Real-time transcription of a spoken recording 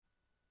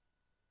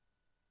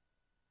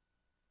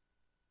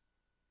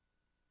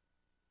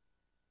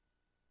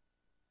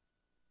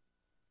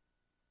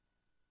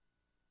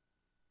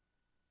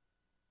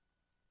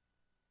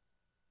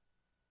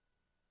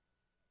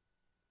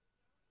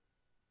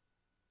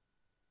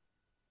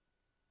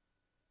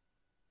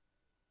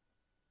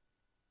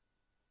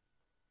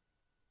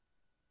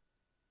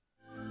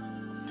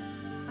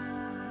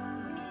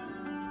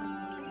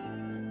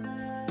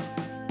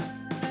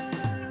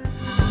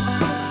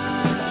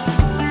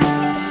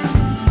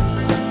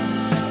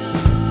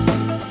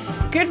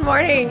Good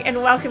morning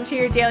and welcome to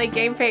your daily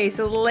Game Face.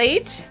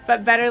 Late,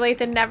 but better late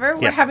than never.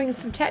 We're having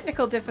some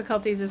technical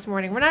difficulties this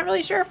morning. We're not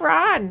really sure if we're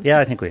on. Yeah,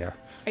 I think we are.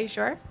 Are you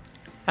sure?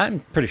 I'm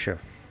pretty sure.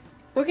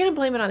 We're going to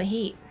blame it on the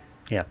heat.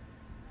 Yeah.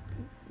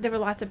 There were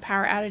lots of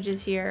power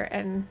outages here.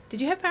 And did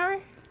you have power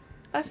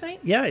last night?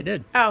 Yeah, I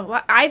did. Oh,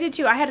 well, I did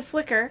too. I had a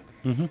flicker.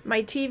 Mm-hmm.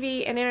 My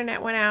TV and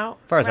internet went out.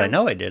 As far as I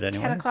know, I did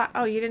anyway. 10 o'clock.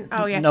 Oh, you didn't?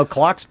 Oh, yeah. No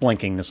clocks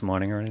blinking this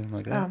morning or anything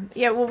like that.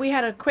 Yeah, well, we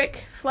had a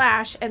quick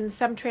flash and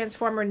some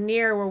transformer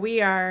near where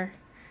we are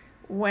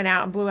went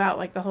out and blew out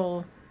like the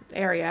whole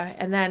area.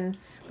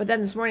 But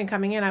then this morning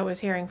coming in, I was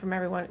hearing from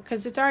everyone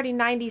because it's already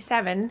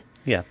 97.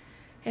 Yeah.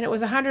 And it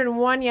was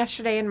 101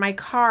 yesterday in my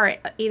car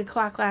at 8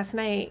 o'clock last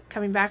night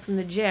coming back from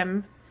the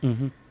gym.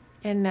 Mm-hmm.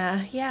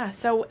 And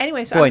so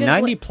anyway, Boy,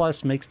 90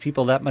 plus makes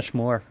people that much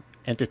more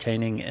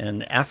entertaining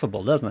and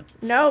affable, doesn't it?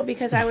 No,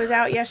 because I was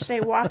out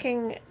yesterday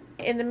walking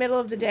in the middle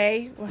of the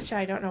day, which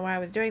I don't know why I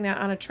was doing that,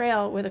 on a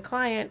trail with a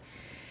client.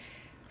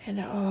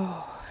 And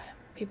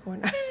people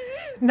were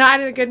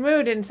not in a good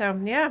mood. And so,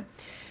 yeah.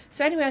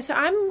 So anyway,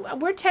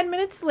 we're 10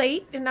 minutes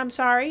late, and I'm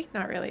sorry.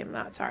 Not really, I'm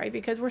not sorry,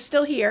 because we're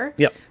still here.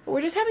 Yep. But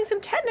we're just having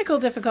some technical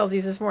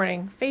difficulties this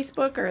morning.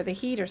 Facebook or the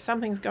heat or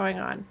something's going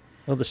on.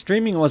 Well, the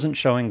streaming wasn't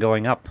showing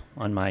going up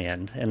on my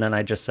end. And then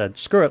I just said,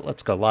 screw it,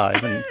 let's go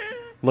live. And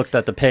looked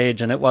at the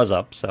page, and it was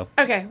up. So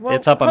okay, well,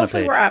 it's up on the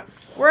hopefully page. we're up.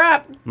 We're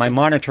up. My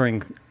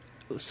monitoring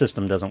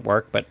system doesn't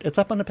work, but it's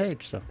up on the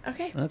page. So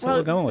okay, that's what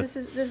we're going with.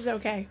 This is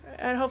okay.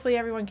 And hopefully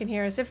everyone can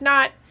hear us. If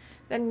not,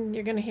 then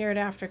you're going to hear it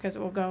after because it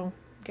will go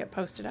get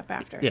posted up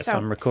after. Yes,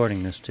 I'm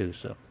recording this too,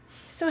 so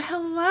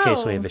hello. in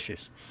case we have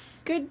issues.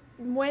 Good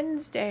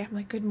Wednesday. I'm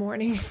like, good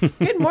morning.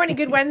 Good morning,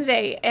 good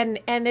Wednesday. And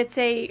it's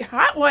a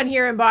hot one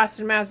here in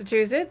Boston,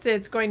 Massachusetts.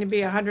 It's going to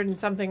be 100 and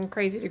something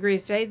crazy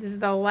degrees today. This is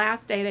the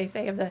last day, they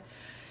say, of the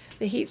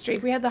heat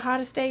streak. We had the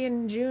hottest day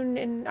in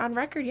June on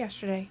record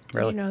yesterday.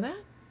 Really? Did you know that?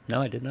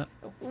 No, I did not.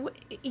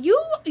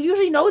 You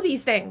usually know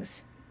these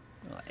things.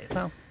 Well, I don't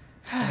know.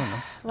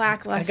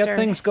 Lackluster. I got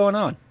things going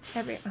on.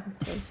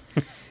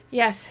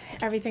 Yes,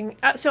 everything.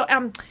 So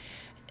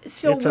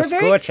it's we're a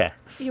scorcher.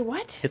 You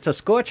what? It's a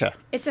scorcher.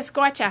 It's a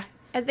scorcher.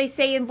 As they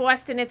say in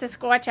Boston, it's a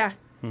scorcher.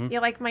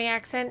 You like my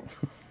accent?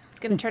 It's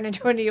going to turn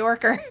into a New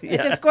Yorker. Yeah.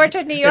 It's a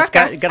scorcher New Yorker.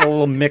 It's got a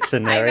little mix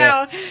in there. I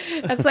know.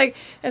 Yeah.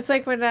 It's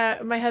like when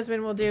my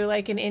husband will do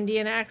like an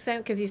Indian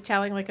accent because he's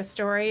telling like a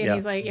story and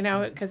he's like,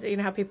 because you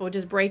know how people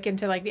just break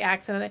into like the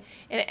accent of it,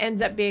 and it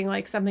ends up being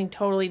like something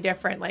totally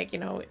different. Like,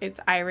 it's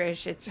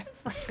Irish, it's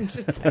French.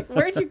 It's like,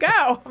 where'd you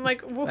go? I'm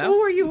like, who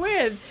were you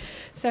with?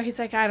 So he's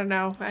like, I don't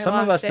know. Some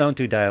of us don't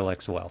do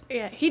dialects well.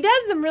 Yeah, he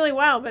does them really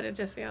well, but it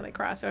just, they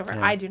cross over.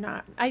 Yeah. I do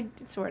not. I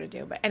sort of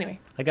do, but anyway.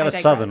 I got a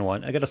southern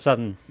one. I got a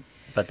southern,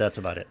 but that's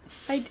about it.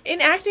 In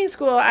acting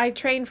school, I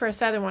trained for a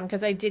southern one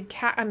because I did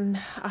Cat on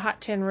a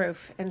Hot Tin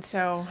Roof, and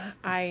so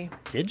I...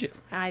 Did you?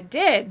 I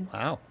did.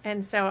 Wow.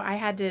 And so I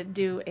had to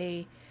do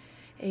a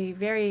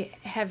very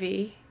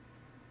heavy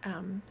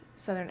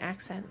southern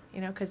accent,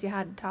 because you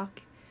had to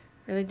talk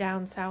really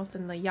down south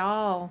in the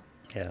y'all.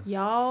 Yeah.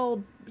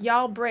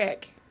 Y'all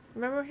brick.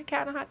 Remember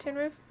Cat on a Hot Tin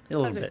Roof? A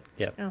little bit,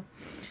 yeah. Oh.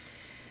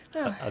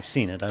 Oh. I've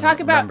seen it. Talk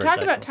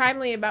about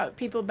timely about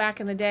people back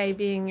in the day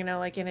being,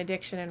 like in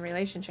addiction and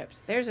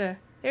relationships. There's a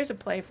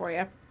play for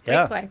you.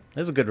 Great play.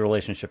 There's a good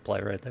relationship play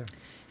right there.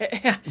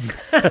 Yeah.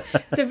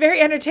 It's a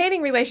very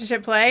entertaining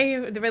relationship play.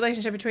 The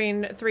relationship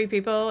between three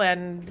people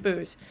and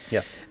booze.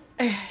 Yeah.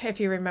 If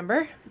you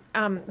remember.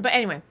 But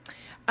anyway,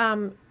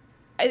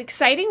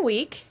 exciting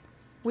week.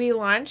 We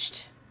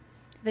launched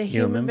the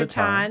Human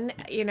Baton,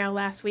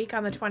 last week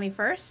on the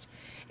 21st.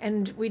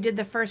 And we did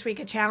the first week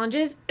of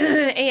challenges.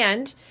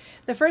 And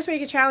the first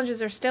week of challenges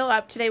are still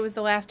up. Today was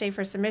the last day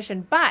for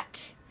submission.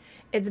 But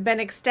it's been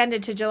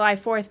extended to July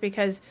 4th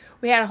because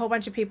we had a whole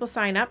bunch of people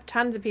sign up.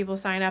 Tons of people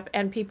sign up.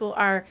 And people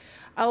are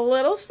a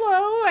little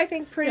slow. I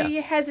think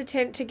pretty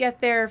hesitant to get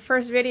their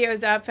first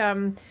videos up.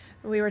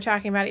 We were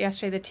talking about it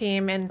yesterday, the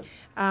team. And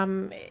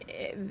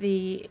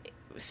the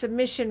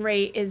submission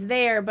rate is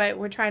there, but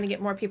we're trying to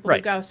get more people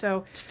to go.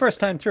 So it's first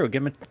time through.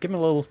 Give them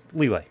a little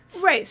leeway.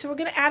 Right. So we're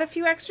going to add a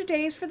few extra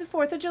days for the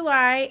 4th of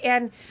July,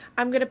 and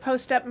I'm going to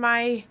post up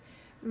my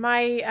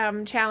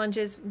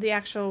challenges,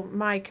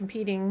 my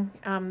competing.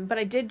 But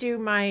I did do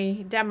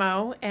my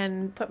demo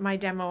and put my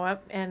demo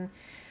up, and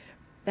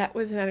that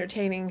was an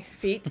entertaining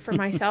feat for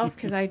myself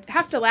because I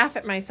have to laugh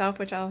at myself,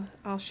 which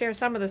I'll share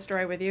some of the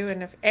story with you.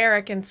 And if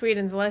Eric in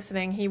Sweden's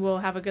listening, he will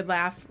have a good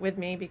laugh with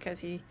me because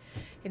he,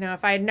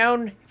 if I had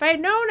known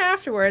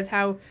afterwards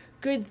how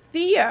good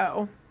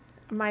Theo,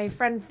 my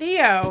friend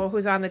Theo,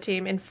 who's on the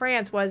team in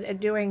France, was at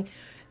doing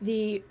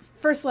the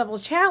first level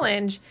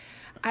challenge,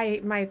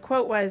 my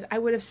quote was, I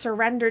would have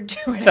surrendered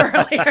to it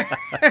earlier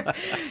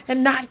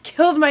and not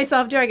killed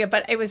myself doing it,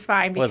 but it was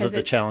fine. Because was it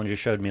the challenge you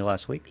showed me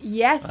last week?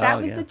 Yes,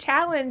 that was the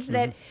challenge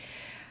that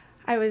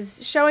I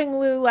was showing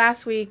Lou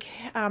last week,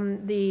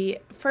 the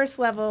first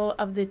level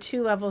of the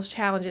 2 level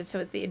challenges, so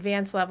it's the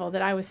advanced level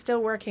that I was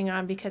still working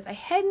on because I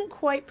hadn't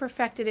quite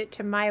perfected it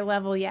to my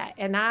level yet.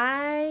 And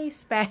I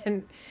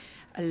spent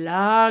a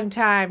long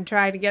time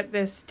trying to get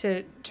this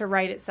to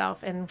right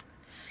itself. And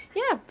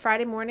yeah,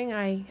 Friday morning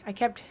I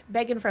kept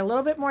begging for a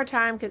little bit more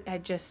time because I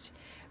just,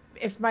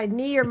 if my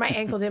knee or my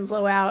ankle didn't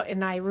blow out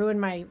and I ruined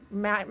my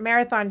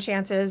marathon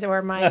chances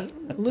or my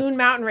Loon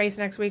Mountain race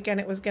next weekend,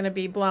 it was going to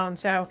be blown.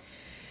 So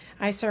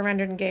I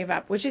surrendered and gave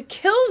up, which it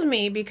kills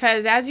me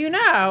because, as you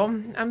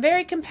know, I'm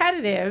very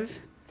competitive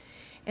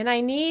and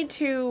I need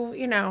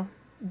to,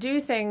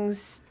 do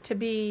things to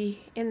be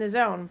in the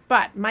zone.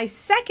 But my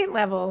second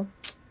level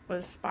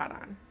was spot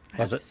on, I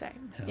have to say.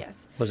 Yeah.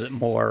 Yes. Was it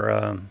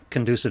more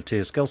conducive to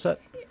your skill set?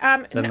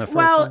 Than the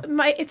first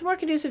one? It's more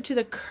conducive to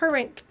the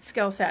current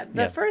skill set.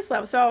 The first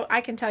level, so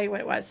I can tell you what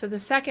it was. So the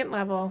second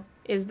level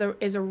is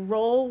a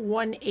roll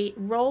 1-8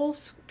 roll.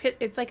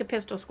 It's like a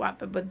pistol squat,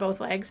 but with both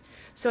legs.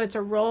 So it's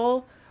a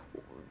roll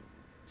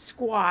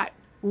squat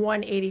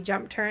 180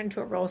 jump turn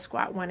to a roll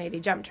squat 180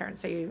 jump turn.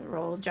 So you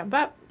roll, jump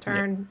up,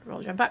 turn,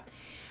 roll, jump up.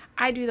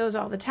 I do those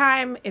all the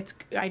time.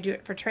 I do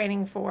it for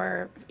training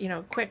for,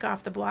 quick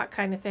off the block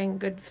kind of thing,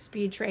 good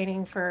speed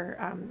training for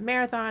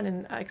marathon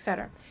and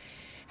etc.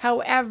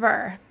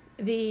 However,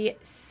 the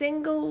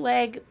single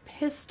leg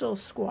pistol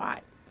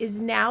squat is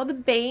now the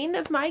bane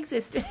of my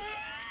existence.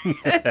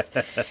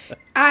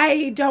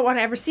 I don't want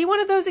to ever see one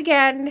of those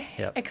again,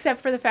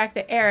 except for the fact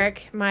that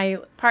Eric, my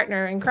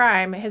partner in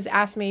crime, has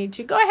asked me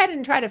to go ahead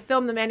and try to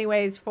film them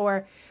anyways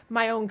for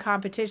my own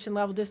competition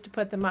level, just to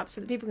put them up so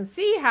that people can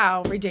see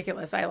how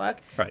ridiculous I look,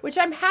 which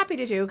I'm happy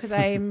to do because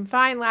I'm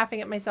fine laughing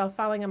at myself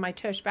falling on my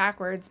tush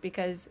backwards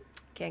because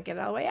I can't get it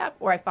all the way up,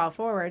 or I fall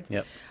forwards.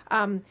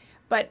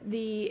 But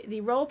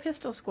the roll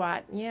pistol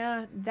squat,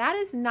 that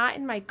is not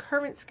in my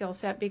current skill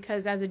set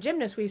because as a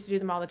gymnast we used to do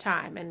them all the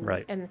time,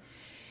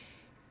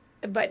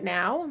 but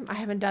now I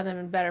haven't done them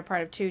in the better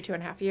part of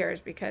 2.5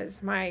 years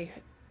because my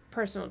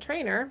personal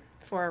trainer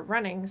for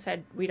running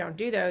said we don't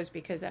do those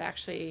because that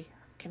actually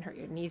can hurt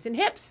your knees and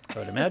hips. I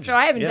would imagine. So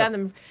I haven't done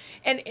them.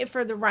 And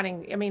for the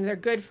running, I mean, they're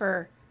good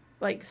for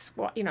like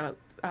squat,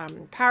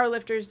 power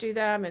lifters do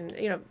them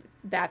and,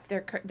 that's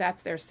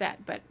their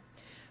set. But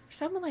for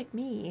someone like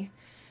me,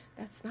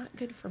 that's not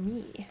good for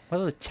me.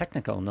 What are the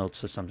technical notes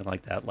for something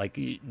like that? Like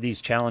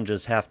these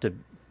challenges have to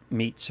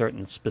meet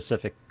certain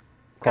specific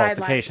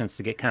qualifications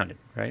to get counted,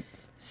 right?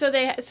 So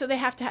they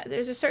have to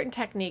there's a certain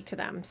technique to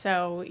them.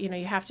 So,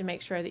 you have to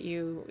make sure that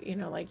you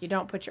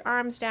don't put your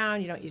arms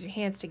down, you don't use your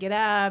hands to get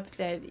up,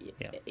 that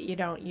you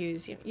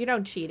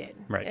don't cheat it.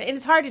 Right. And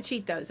it's hard to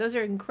cheat those. Those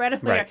are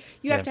incredibly hard.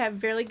 You have to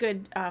have really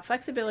good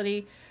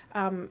flexibility,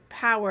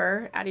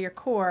 power out of your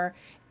core,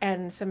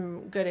 and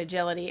some good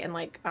agility and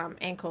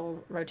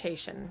ankle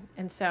rotation.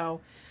 And so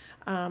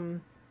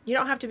you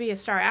don't have to be a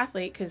star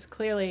athlete because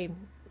clearly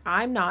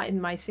I'm not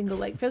in my single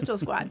leg pistol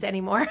squats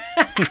anymore.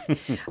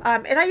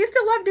 And I used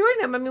to love doing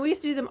them. I mean, we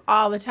used to do them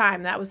all the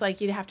time. That was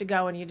like, you'd have to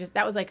go and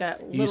that was like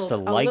You used to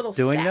like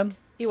doing set. them?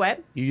 You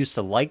what? You used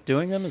to like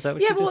doing them? Is that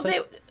what you just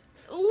said?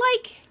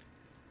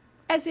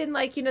 As in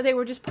they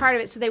were just part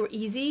of it. So they were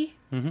easy.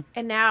 Mm-hmm.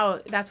 And now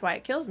that's why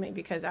it kills me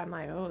because I'm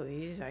like,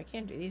 I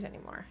can't do these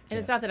anymore. And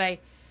it's not that I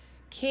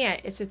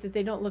can't, it's just that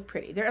they don't look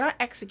pretty. They're not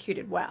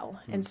executed well.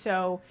 Mm. And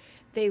so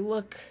they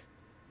look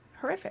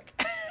horrific.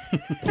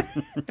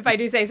 If I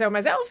do say so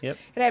myself. Yep.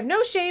 And I have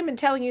no shame in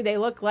telling you they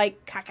look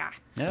like caca.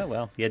 Yeah,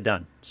 well, you're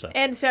done.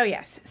 And so,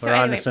 yes. We're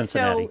on to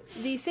Cincinnati.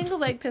 So the single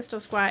leg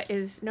pistol squat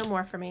is no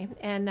more for me.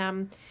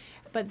 And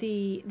but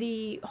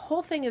the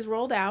whole thing is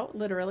rolled out,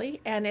 literally,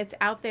 and it's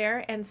out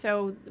there. And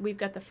so we've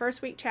got the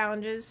first week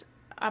challenges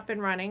up and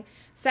running.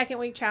 Second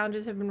week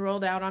challenges have been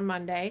rolled out on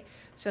Monday.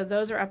 So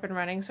those are up and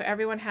running. So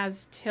everyone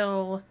has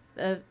till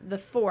the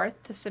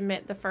 4th to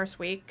submit the first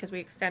week because we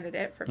extended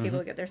it for people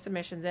to get their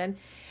submissions in.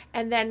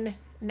 And then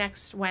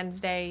next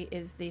Wednesday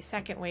is the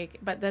second week.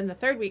 But then the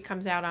third week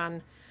comes out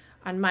on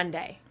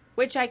Monday,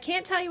 which I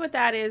can't tell you what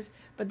that is,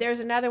 but there's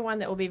another one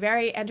that will be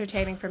very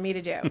entertaining for me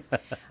to do.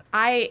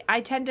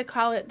 I tend to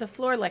call it the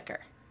floor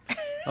licker.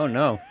 Oh,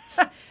 no.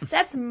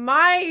 That's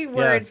my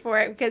words for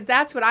it because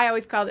that's what I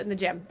always called it in the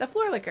gym, the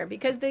floor licker,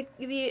 because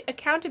the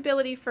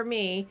accountability for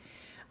me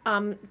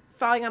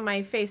falling on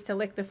my face to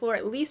lick the floor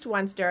at least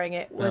once during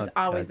it was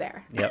always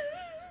there. Yep.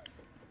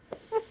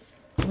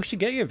 We should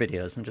get your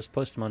videos and just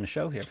post them on the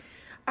show here.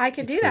 I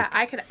could do that.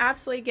 I could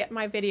absolutely get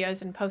my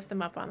videos and post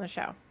them up on the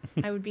show.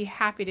 I would be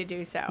happy to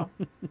do so.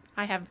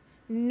 I have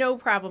no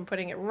problem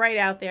putting it right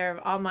out there of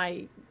all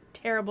my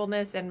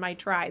terribleness and my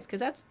tries because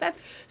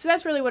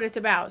that's really what it's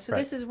about. So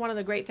this is one of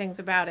the great things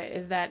about it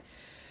is that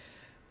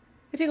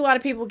I think a lot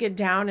of people get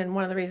down, and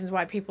one of the reasons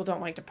why people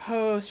don't like to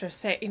post or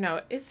say,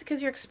 is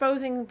because you're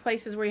exposing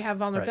places where you have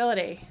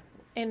vulnerability. Right.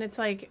 And it's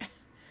like,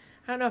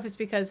 I don't know if it's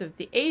because of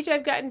the age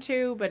I've gotten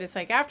to, but it's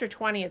like after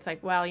 20, it's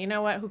like, well, you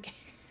know what? Who cares?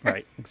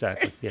 Right,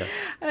 exactly. Yeah.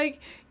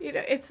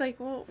 It's like,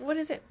 well, what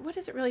does it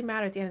really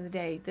matter at the end of the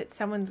day that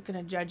someone's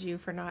going to judge you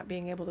for not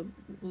being able to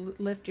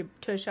lift your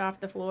tush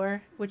off the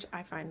floor, which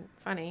I find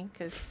funny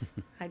because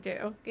I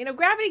do.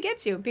 Gravity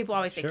gets you. People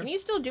always say, can you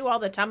still do all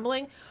the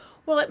tumbling?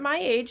 Well, at my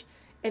age,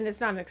 and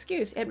it's not an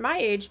excuse, at my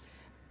age,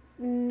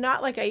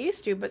 not like I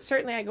used to, but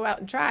certainly I go out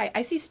and try.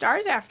 I see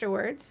stars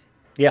afterwards.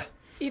 Yeah.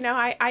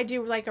 I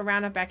do like a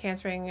round up back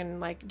handspring and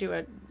like do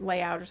a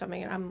layout or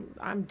something, and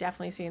I'm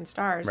definitely seeing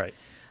stars. Right.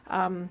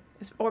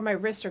 Or my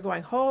wrists are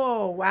going,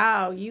 oh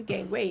wow, you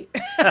gained weight.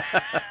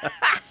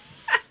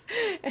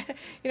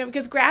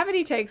 Because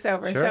gravity takes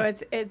over. Sure.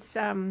 So it's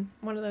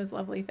one of those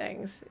lovely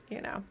things,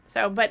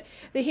 So, but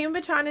the Human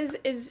Baton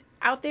is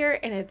out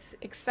there, and it's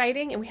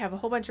exciting, and we have a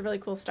whole bunch of really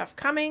cool stuff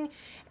coming.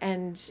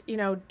 And,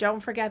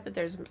 don't forget that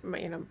there's,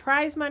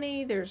 prize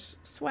money, there's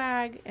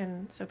swag.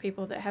 And so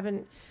people that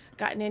haven't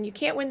gotten in, you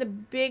can't win the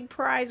big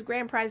prize,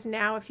 grand prize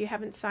now if you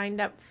haven't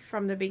signed up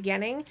from the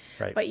beginning.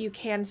 Right. But you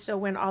can still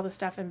win all the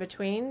stuff in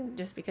between,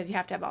 just because you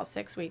have to have all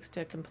 6 weeks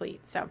to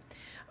complete. So,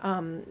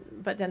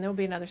 but then there'll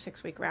be another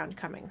 6-week round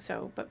coming.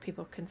 So, but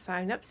people can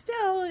sign up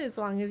still as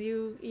long as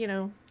you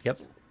Yep.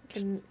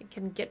 can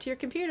get to your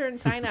computer and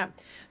sign up.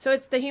 So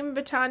it's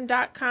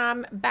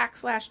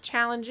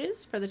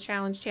thehumanbaton.com/challenges for the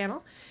challenge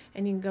channel,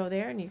 and you can go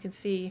there and you can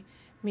see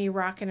me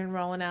rocking and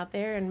rolling out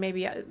there. And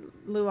maybe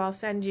Lou, I'll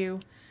send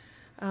you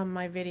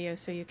my video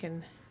so you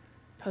can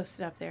post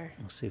it up there.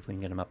 We'll see if we can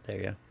get them up there.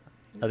 Yeah.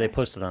 Are they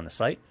posted on the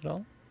site at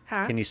all?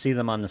 Huh? Can you see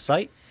them on the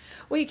site?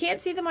 Well, you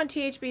can't see them on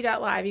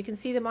thb.live. You can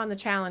see them on the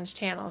challenge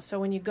channel. So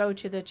when you go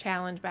to the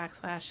challenge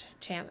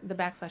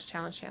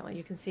 /challenge channel,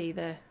 you can see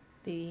the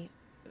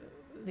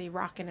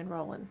rockin' and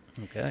rollin'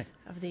 Okay.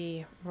 of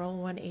the Roll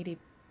 180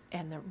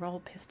 and the Roll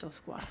Pistol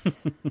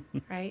squats,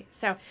 right?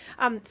 So,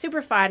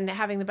 super fun,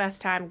 having the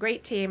best time.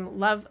 Great team.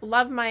 Love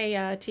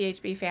my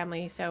THB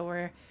family. So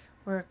we're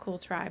a cool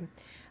tribe.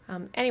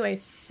 Anyway,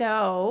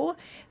 so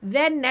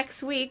then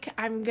next week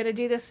I'm going to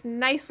do this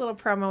nice little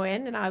promo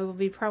and I will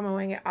be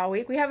promoing it all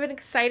week. We have an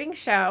exciting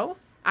show,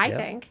 I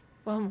think.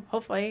 Well,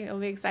 hopefully it'll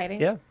be exciting.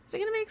 Yeah. Is it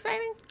going to be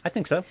exciting? I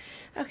think so.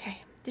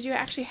 Okay. Did you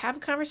actually have a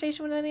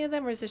conversation with any of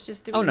them, or is this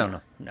just through Oh,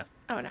 email? no.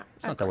 Oh, no.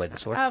 It's not the way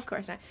this works. Of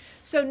course not.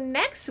 So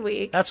next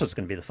week... That's what's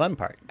going to be the fun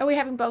part. Are we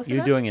having both of them?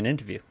 You doing an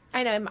interview.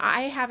 I know. Am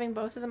I having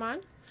both of them on?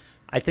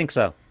 I think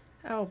so.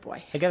 Oh,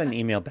 boy. I got an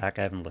email back.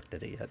 I haven't looked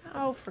at it yet.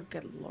 Oh, for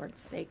good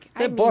Lord's sake.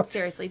 They're I mean, booked.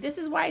 seriously. This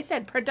is why I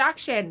said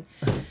production.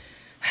 This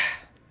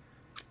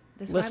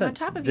is why I'm Listen, on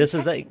top of you. this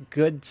is a texting.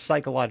 good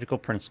psychological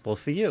principle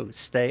for you.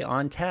 Stay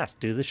on task.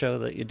 Do the show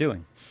that you're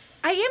doing.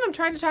 I am. I'm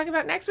trying to talk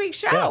about next week's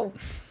show.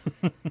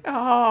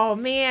 Oh,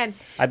 man.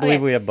 I believe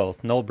Okay. we have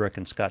both, Noel Brick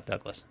and Scott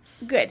Douglas.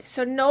 Good.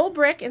 So Noel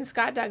Brick and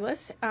Scott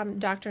Douglas,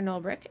 Dr.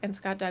 Noel Brick and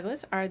Scott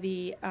Douglas are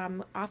the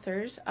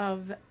authors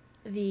of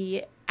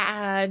the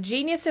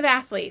Genius of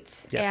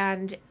Athletes. Yes.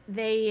 And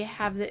they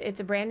have,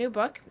 it's a brand new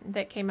book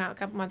that came out a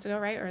couple months ago,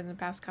 right? Or in the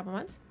past couple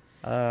months?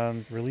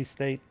 Release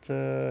date,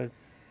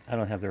 I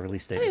don't have the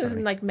release date. I think it in was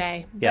front in of me. like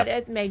May. Yeah. But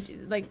it May,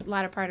 like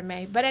latter part of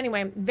May. But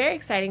anyway, very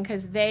exciting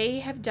because they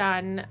have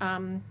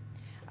done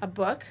a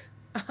book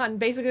on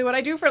basically what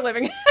I do for a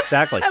living.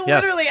 Exactly. And Yeah.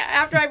 literally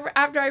after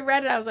I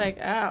read it, I was like,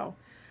 oh,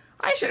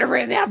 I should have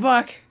written that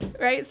book,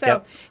 right? So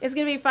Yep. it's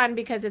gonna be fun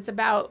because it's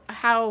about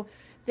how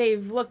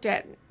they've looked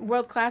at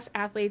world-class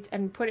athletes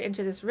and put it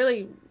into this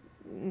really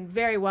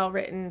very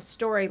well-written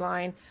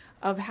storyline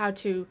of how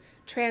to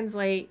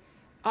translate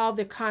all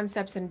the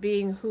concepts and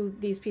being who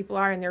these people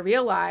are in their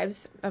real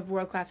lives of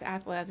world-class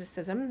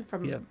athleticism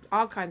from Yep.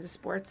 all kinds of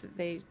sports that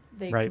they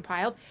Right.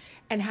 compiled,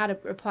 and how to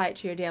apply it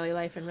to your daily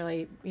life and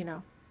really,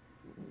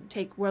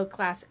 take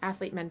world-class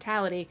athlete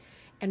mentality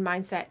and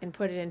mindset and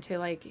put it into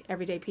like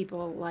everyday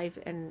people life,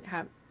 and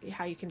how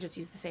you can just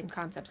use the same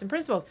concepts and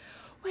principles,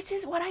 which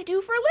is what I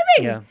do for a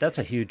living. Yeah, that's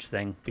a huge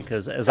thing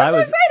because as So I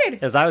was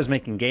excited. as I was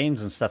making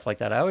games and stuff like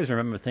that, I always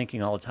remember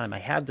thinking all the time, I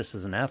had this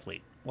as an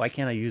athlete. Why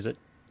can't I use it?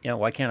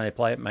 Why can't I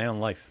apply it in my own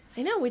life?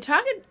 I know, we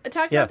talk Yeah.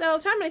 about that all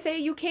the time, and I say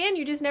you can,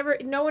 you just never,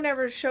 no one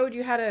ever showed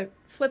you how to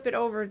flip it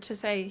over to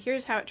say,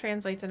 here's how it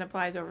translates and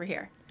applies over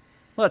here.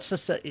 Well, it's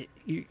just that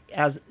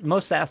as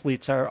most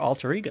athletes are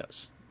alter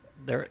egos.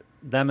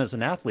 Them as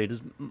an athlete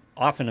is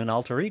often an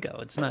alter ego.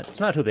 It's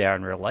not who they are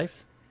in real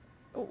life.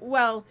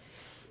 Well,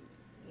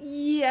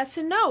 yes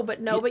and no,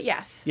 but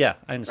yes. Yeah,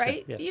 I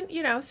understand. Right?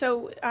 Yeah.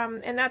 So,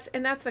 and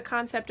that's the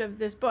concept of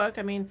this book.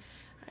 I mean,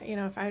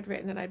 if I had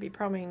written it, I'd be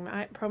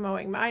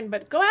promoting mine.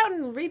 But go out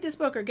and read this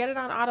book or get it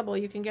on Audible.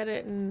 You can get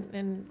it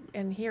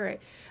and hear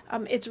it.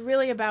 It's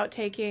really about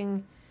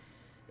taking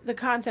the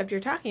concept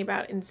you're talking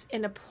about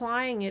and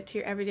applying it to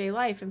your everyday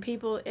life. And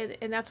people,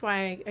 and that's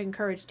why I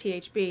encourage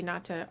THB,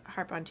 not to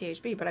harp on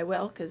THB, but I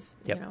will because,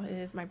 Yep. it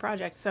is my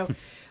project. So,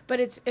 but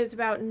it's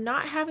about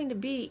not having to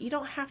be, you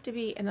don't have to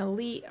be an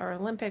elite or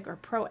Olympic or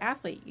pro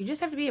athlete. You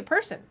just have to be a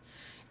person.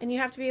 And you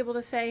have to be able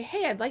to say,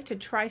 hey, I'd like to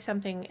try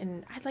something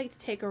and I'd like to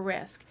take a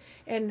risk.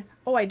 And,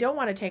 oh, I don't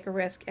want to take a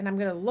risk. And I'm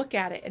going to look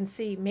at it and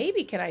see,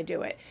 maybe can I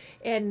do it?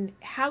 And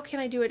how can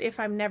I do it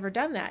if I've never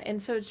done that?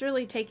 And so it's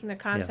really taking the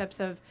concepts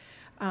of,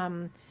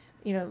 a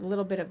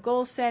little bit of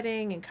goal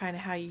setting and kind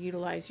of how you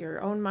utilize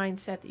your own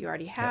mindset that you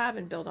already have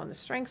and build on the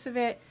strengths of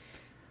it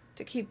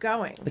to keep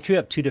going. But you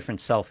have two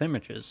different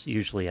self-images,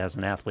 usually as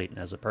an athlete and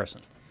as a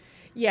person.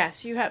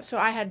 Yes, you have. So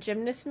I had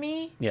gymnast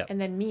me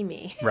and then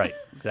me. Right,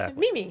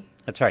 exactly. me.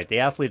 That's right. The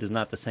athlete is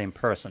not the same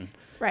person.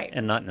 Right.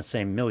 And not in the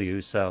same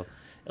milieu. So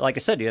like I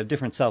said, you have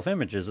different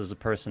self-images as a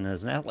person,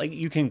 as an athlete.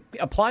 You can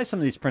apply some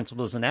of these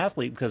principles as an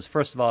athlete because,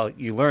 first of all,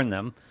 you learn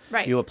them,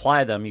 Right. you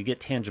apply them, you get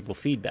tangible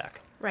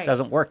feedback. Right. It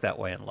doesn't work that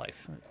way in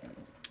life.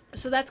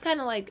 So that's kind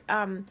of like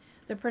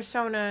the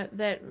persona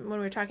that when we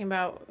were talking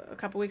about a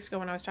couple weeks ago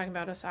when I was talking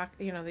about Osaka,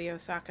 the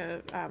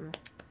Osaka.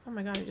 Oh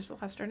my God, I just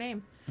lost her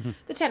name.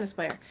 The tennis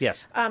player.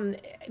 Yes.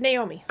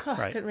 Naomi. Oh, I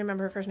Right. couldn't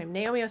remember her first name.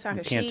 Naomi Osaka.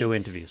 You can't do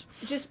interviews.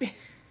 Just be,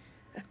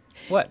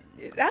 What?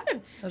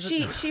 nothing.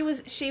 She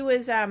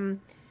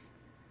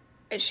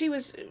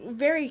was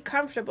very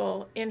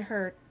comfortable in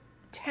her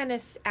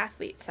tennis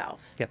athlete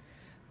self. Yep.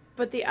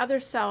 But the other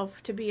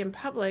self to be in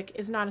public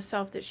is not a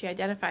self that she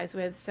identifies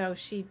with, so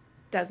she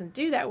doesn't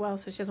do that well,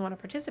 so she doesn't want to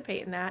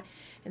participate in that,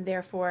 and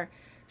therefore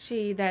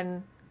she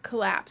then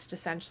collapsed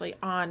essentially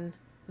on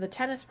the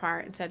tennis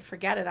part and said,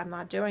 forget it, I'm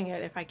not doing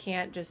it if I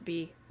can't just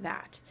be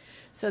that.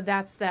 So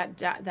that's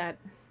that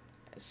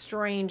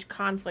strange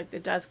conflict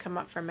that does come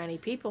up for many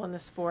people in the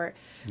sport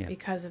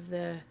because of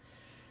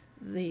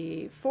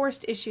the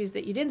forced issues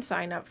that you didn't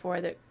sign up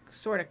for that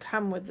sort of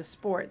come with the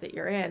sport that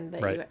you're in,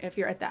 that Right. if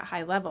you're at that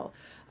high level.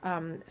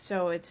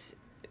 So it's,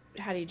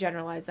 how do you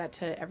generalize that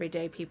to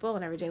everyday people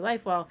and everyday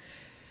life? Well,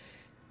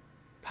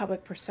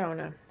 public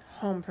persona,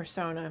 home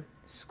persona,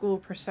 school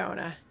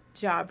persona,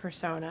 job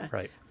persona,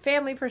 Right.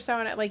 family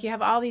persona. Like you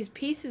have all these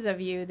pieces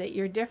of you that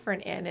you're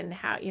different in, and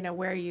how,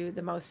 where are you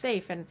the most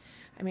safe? And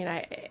I mean,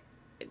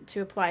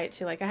 to apply it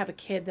to, like, I have a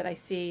kid that I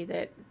see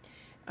that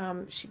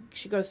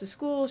she goes to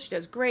school, she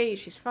does great,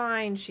 she's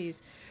fine,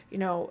 she's,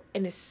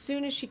 and as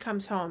soon as she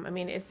comes home, I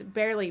mean, it's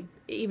barely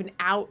even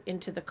out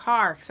into the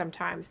car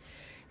sometimes.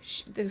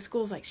 The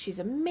school's like, she's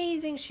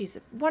amazing, she's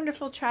a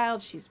wonderful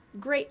child, she's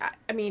great.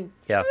 I mean,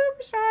 Yeah.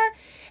 superstar.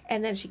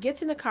 And then she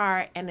gets in the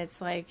car, and it's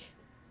like,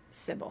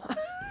 Sybil.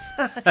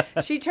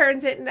 She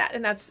turns it, and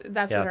that's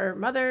Yeah. what her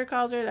mother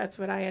calls her. That's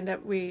what I end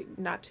up,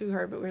 not to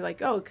her, but we're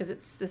like, oh, because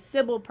it's the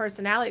Sybil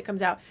personality that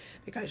comes out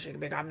because she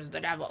becomes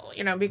the devil,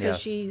 because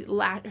she's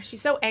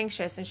so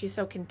anxious and she's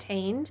so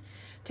contained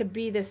to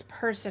be this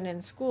person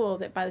in school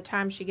that by the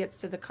time she gets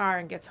to the car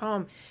and gets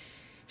home,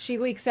 she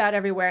leaks out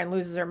everywhere and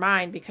loses her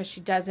mind because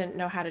she doesn't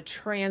know how to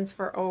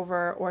transfer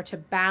over or to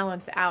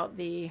balance out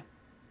the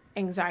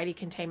anxiety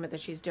containment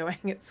that she's doing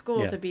at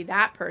school to be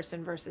that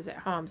person versus at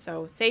home.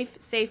 So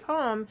safe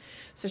home.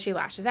 So she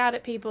lashes out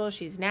at people.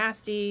 She's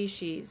nasty.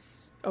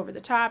 She's over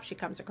the top. She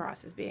comes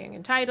across as being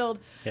entitled.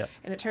 Yep.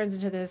 And it turns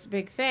into this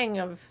big thing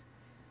of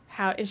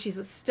how, and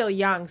she's still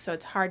young, so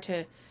it's hard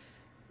to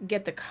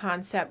get the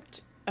concept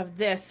of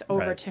this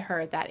over Right. to her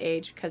at that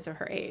age because of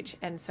her age.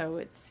 And so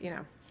it's,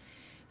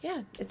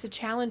 it's a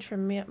challenge for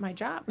me at my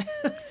job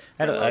for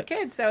little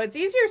kids. So it's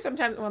easier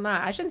sometimes. Well,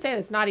 not, I shouldn't say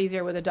it's not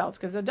easier with adults,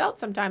 because adults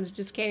sometimes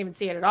just can't even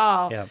see it at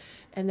all. Yeah.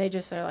 And they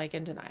just are like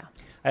in denial.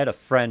 I had a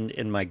friend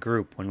in my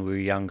group when we were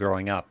young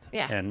growing up,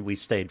 and we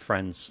stayed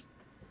friends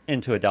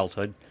into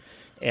adulthood.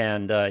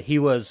 And he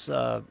was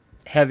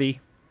heavy,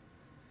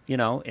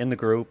 in the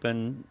group,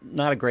 and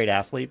not a great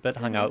athlete, but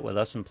hung out with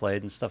us and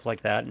played and stuff like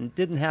that, and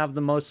didn't have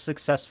the most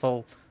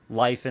successful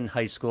life in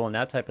high school and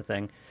that type of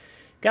thing.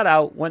 Got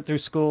out, went through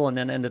school, and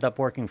then ended up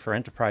working for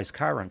Enterprise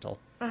Car Rental,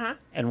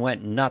 and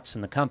went nuts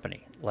in the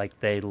company. Like,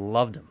 they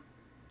loved him.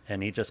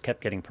 And he just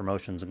kept getting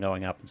promotions and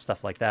going up and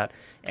stuff like that.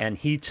 And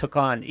he took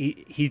on,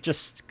 he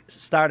just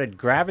started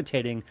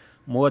gravitating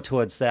more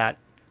towards that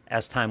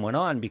as time went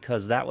on,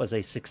 because that was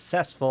a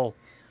successful,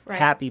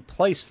 happy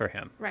place for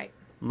him. Right.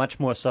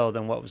 Much more so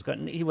than what was good.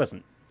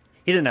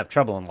 He didn't have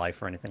trouble in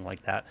life or anything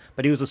like that,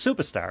 but he was a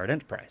superstar at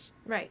Enterprise.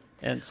 Right.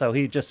 And so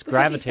he just Because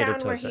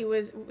gravitated towards it.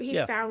 He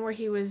found where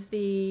he was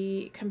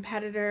the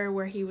competitor,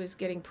 where he was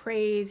getting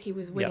praise, he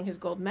was winning his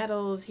gold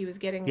medals, he was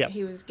getting his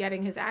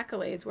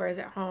accolades, whereas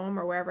at home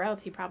or wherever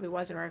else he probably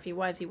wasn't, or if he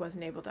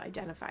wasn't able to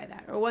identify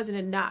that, or it wasn't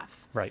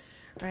enough. Right.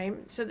 Right.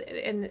 So,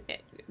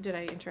 did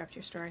I interrupt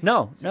your story?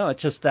 No,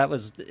 it's just, that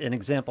was an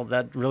example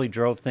that really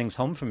drove things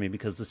home for me,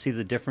 because to see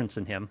the difference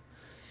in him.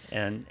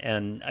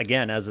 And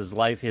again, as his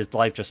life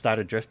just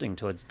started drifting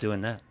towards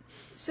doing that.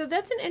 So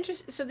that's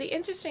the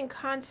interesting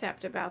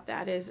concept about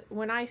that is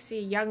when I see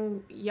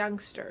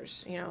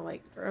youngsters,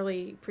 like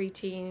early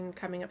preteen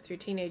coming up through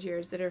teenage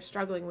years, that are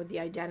struggling with the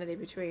identity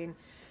between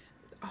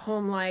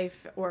home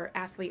life or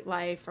athlete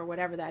life or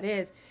whatever that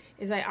is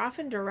I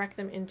often direct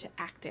them into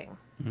acting.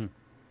 Mm-hmm.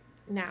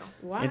 Now,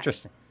 why?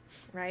 Interesting.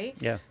 Right?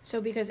 Yeah. So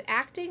because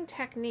acting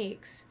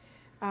techniques,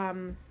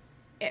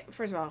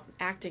 first of all,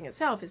 acting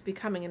itself is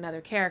becoming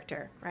another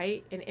character,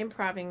 right? And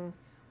improving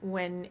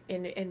when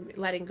in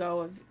letting go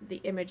of the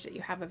image that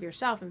you have of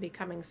yourself and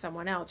becoming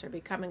someone else, or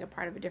becoming a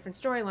part of a different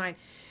storyline,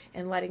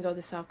 and letting go of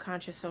the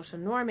self-conscious social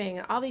norming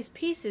and all these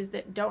pieces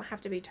that don't have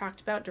to be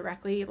talked about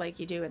directly like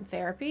you do in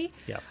therapy.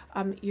 Yeah.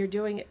 You're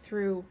doing it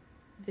through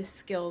the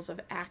skills of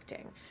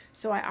acting.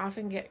 So I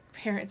often get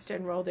parents to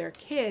enroll their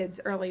kids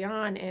early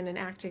on in an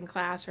acting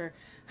class, or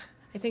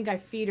I think I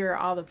feed her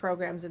all the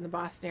programs in the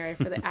Boston area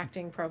for the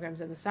acting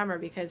programs in the summer,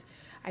 because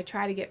I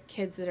try to get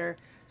kids that are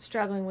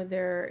struggling with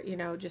their,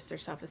 just their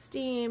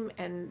self-esteem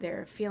and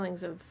their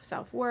feelings of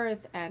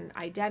self-worth and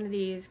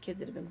identities, kids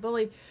that have been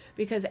bullied,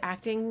 because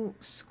acting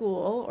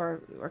school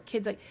or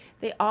kids, like,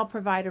 they all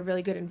provide a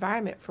really good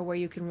environment for where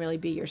you can really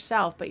be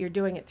yourself, but you're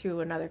doing it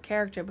through another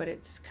character, but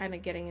it's kind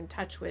of getting in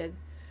touch with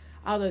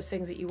all those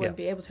things that you wouldn't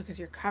be able to, because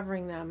you're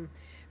covering them,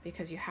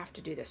 because you have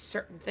to do this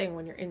certain thing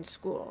when you're in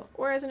school,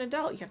 or as an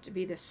adult you have to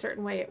be this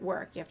certain way at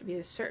work, you have to be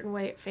this certain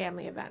way at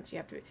family events, you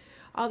have to be,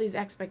 all these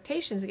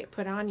expectations that get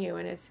put on you.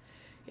 And it's,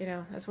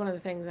 that's one of the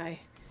things I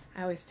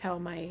always tell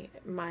my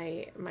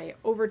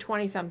over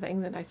 20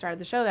 somethings, and I started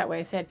the show that way.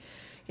 I said,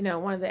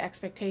 one of the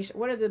expectations,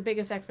 what are the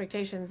biggest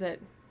expectations that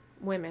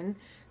women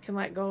can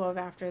let go of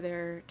after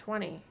they're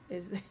 20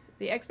 is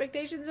the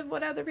expectations of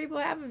what other people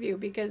have of you,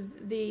 because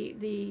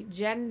the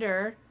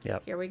gender,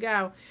 here we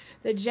go,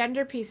 the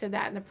gender piece of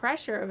that and the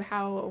pressure of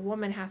how a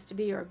woman has to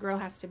be or a girl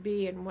has to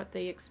be and what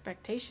the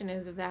expectation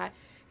is of that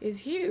is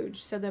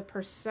huge. So the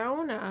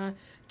persona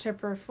to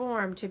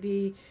perform, to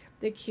be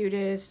the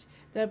cutest,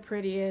 the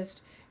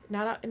prettiest,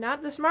 not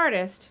the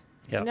smartest.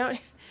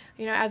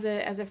 As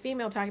a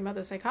female, talking about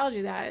the psychology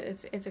of that,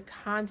 it's a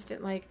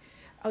constant, like,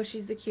 oh,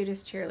 she's the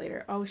cutest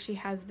cheerleader. Oh, she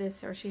has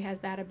this or she has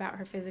that about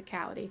her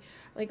physicality.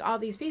 Like, all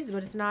these pieces,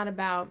 but it's not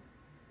about,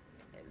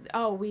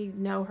 oh, we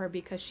know her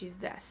because she's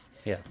this.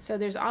 Yeah. So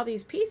there's all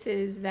these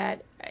pieces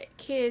that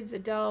kids,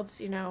 adults,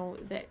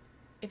 that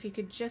if you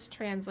could just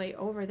translate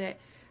over, that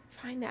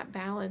find that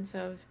balance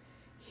of,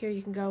 here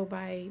you can go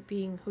by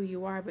being who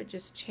you are, but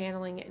just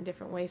channeling it in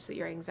different ways so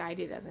your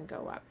anxiety doesn't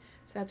go up.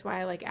 So that's why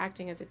I like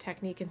acting as a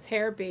technique in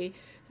therapy,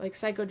 like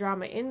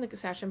psychodrama in the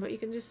session, but you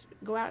can just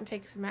go out and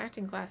take some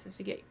acting classes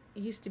to get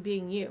used to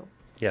being you.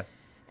 Yeah.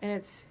 And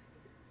it's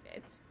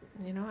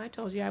I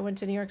told you I went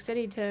to New York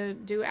City to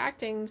do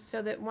acting,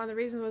 so that one of the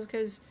reasons was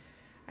because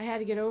I had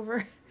to get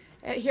over,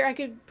 here I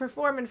could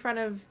perform in front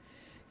of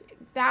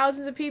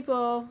thousands of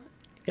people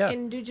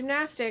and do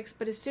gymnastics,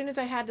 but as soon as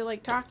I had to,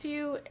 like, talk to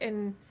you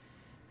in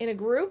a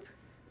group,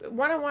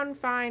 one-on-one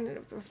fine,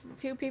 a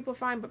few people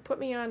fine, but put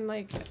me on,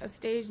 like, a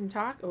stage and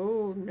talk,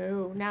 oh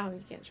no, now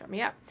you can't shut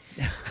me up.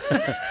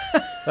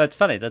 Well, it's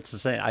funny, that's the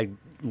same, I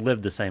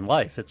lived the same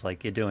life. It's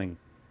like you're doing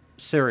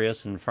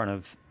serious in front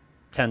of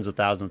tens of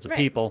thousands of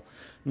people,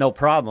 no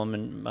problem.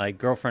 And my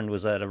girlfriend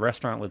was at a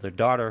restaurant with her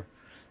daughter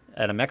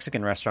at a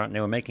Mexican restaurant, and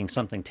they were making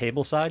something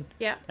tableside.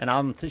 Yeah.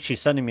 And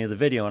she's sending me the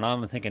video, and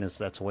I'm thinking,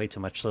 that's way too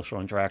much social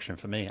interaction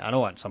for me. I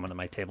don't want someone at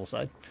my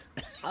tableside.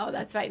 Oh,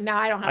 that's right. No,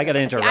 I don't have I got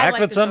to interact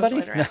with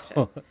somebody?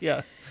 No.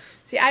 Yeah.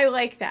 See, I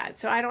like that.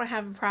 So I don't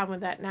have a problem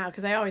with that now,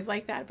 because I always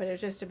like that. But it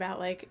was just about,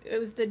 like, it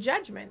was the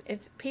judgment.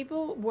 It's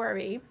people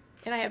worry,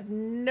 and I have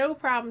no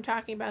problem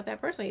talking about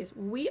that personally. Is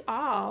we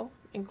all,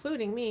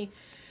 including me,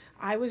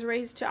 I was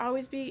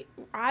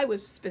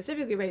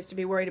specifically raised to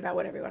be worried about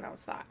what everyone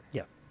else thought.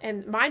 Yeah.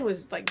 And mine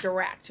was, like,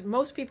 direct.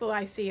 Most people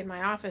I see in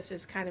my office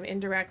is kind of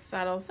indirect,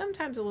 subtle,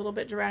 sometimes a little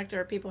bit direct,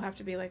 or people have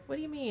to be like, what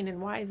do you mean?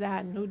 And why is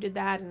that? And who did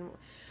that?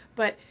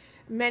 But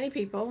many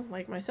people,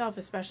 like myself,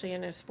 especially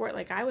in a sport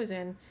like I was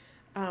in,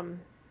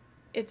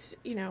 it's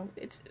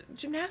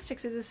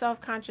gymnastics is a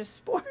self-conscious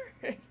sport.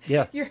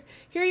 Yeah.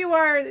 Here you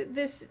are,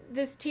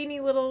 this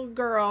teeny little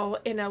girl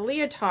in a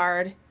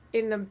leotard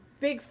in the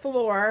big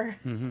floor,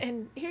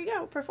 and here you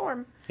go,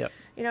 perform. Yep.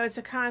 It's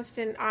a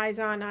constant eyes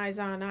on, eyes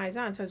on, eyes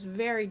on. So it's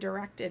very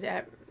directed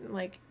at,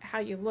 like, how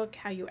you look,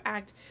 how you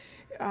act,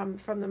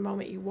 from the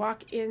moment you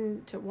walk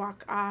in to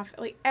walk off.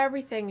 Like,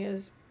 everything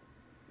is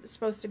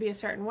supposed to be a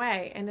certain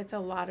way, and it's a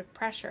lot of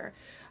pressure.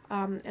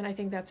 And I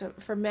think that's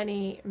for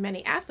many,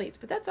 many athletes,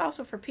 but that's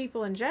also for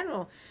people in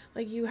general.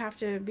 Like, you have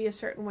to be a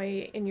certain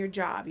way in your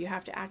job. You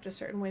have to act a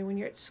certain way when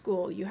you're at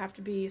school. You have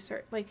to be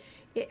certain, like,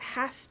 it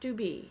has to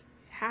be.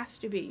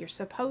 You're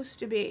supposed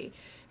to be.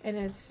 And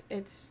it's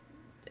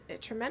a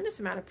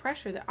tremendous amount of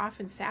pressure that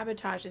often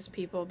sabotages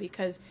people,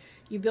 because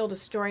you build a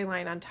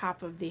storyline on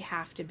top of the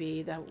have to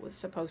be, that was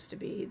supposed to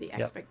be, the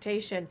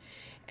expectation,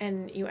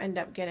 and you end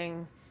up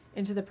getting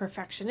into the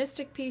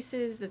perfectionistic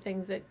pieces, the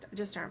things that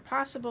just aren't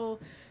possible.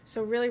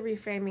 So really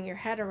reframing your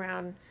head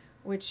around,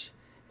 which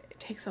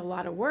takes a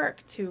lot of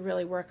work to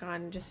really work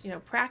on. Just,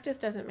 practice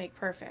doesn't make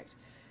perfect.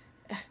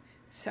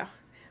 So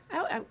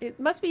it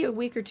must be a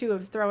week or two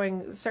of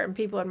throwing certain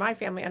people in my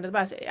family under the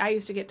bus. I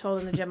used to get told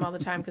in the gym all the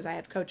time, because I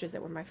had coaches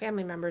that were my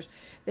family members,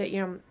 that,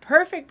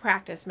 perfect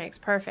practice makes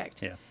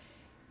perfect. Yeah.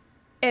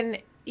 And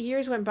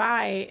years went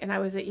by, and I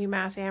was at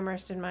UMass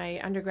Amherst in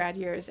my undergrad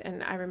years,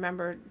 and I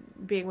remember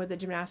being with the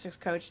gymnastics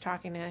coach,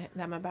 talking to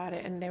them about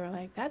it, and they were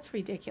like, that's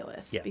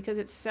ridiculous, because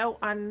it's so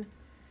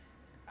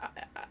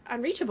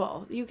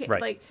unreachable. You can,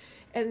 like,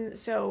 and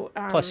so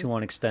plus you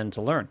won't extend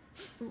to learn,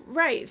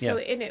 right? So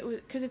and it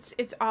was because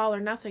it's all or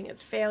nothing.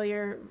 It's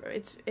failure.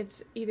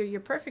 It's either you're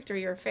perfect or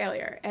you're a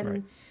failure.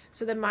 And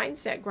so the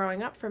mindset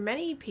growing up for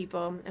many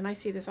people, and I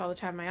see this all the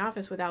time in my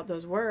office without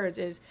those words,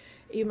 is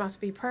you must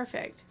be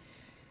perfect.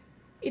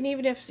 And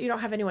even if you don't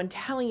have anyone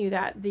telling you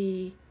that,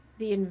 the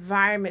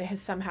environment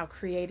has somehow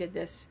created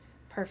this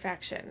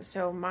perfection.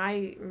 So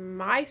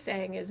my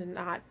saying is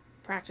not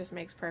practice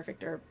makes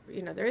perfect, or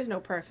there is no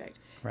perfect.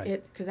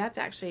 Right. Because that's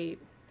actually,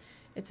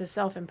 it's a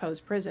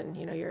self-imposed prison.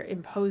 You're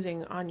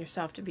imposing on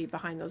yourself to be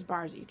behind those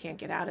bars that you can't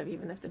get out of,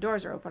 even if the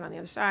doors are open on the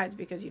other sides,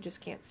 because you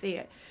just can't see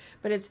it.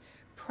 But it's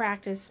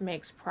practice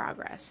makes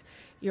progress.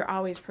 You're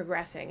always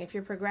progressing. If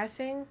you're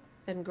progressing,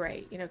 then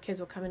great. Kids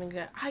will come in and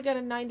go, I got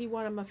a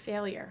 91, I'm a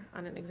failure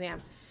on an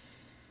exam.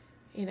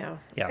 Yeah.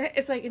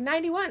 It's like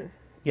 91.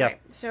 Yeah. Right.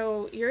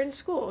 So you're in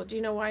school. Do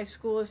you know why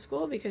school is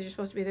school? Because you're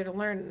supposed to be there to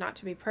learn, not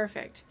to be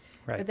perfect.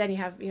 Right. But then you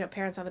have,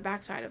 parents on the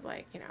backside of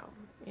like,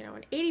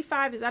 an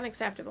 85 is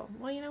unacceptable.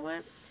 Well, you know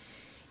what?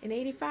 An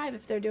 85,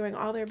 if they're doing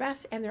all their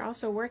best and they're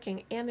also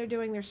working and they're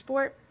doing their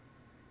sport,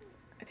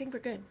 I think we're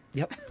good.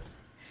 Yep.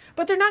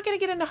 But they're not going to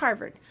get into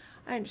Harvard.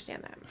 I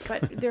understand that.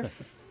 But they're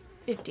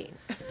 15.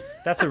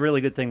 That's a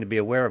really good thing to be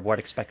aware of, what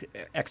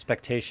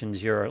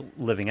expectations you're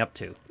living up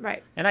to.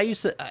 Right. And I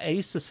used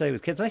to say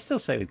with kids, I still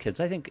say with kids,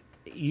 I think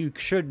you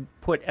should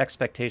put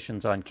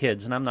expectations on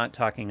kids, and I'm not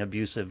talking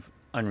abusive,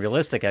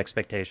 unrealistic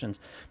expectations,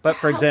 but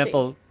for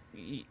example,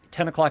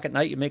 10 o'clock at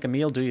night, you make a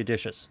meal, do your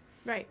dishes.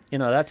 Right.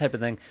 That type of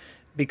thing.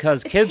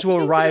 Because kids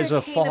will rise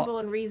or fall. Attainable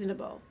and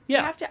reasonable. Yeah.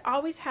 You have to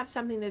always have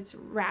something that's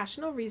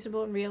rational,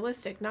 reasonable, and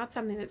realistic, not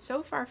something that's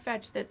so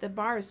far-fetched that the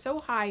bar is so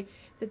high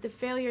that the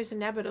failure is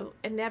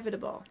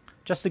inevitable.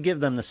 Just to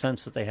give them the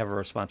sense that they have a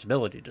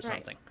responsibility to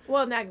something.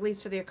 Well, and that leads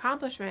to the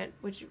accomplishment,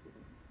 which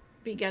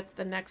begets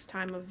the next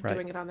time of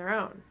doing it on their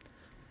own.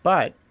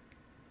 But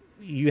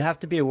you have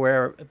to be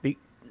aware,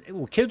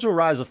 kids will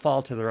rise or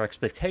fall to their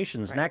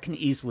expectations, and that can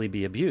easily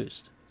be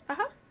abused.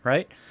 Uh-huh.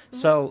 Right? Mm-hmm.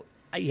 So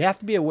you have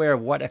to be aware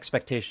of what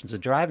expectations are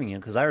driving you,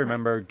 because I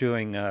remember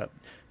doing, it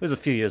was a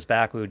few years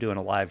back, we were doing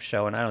a live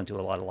show, and I don't do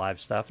a lot of live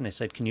stuff, and they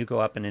said, can you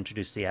go up and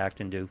introduce the act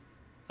and do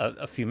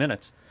a few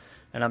minutes?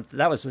 And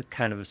that was a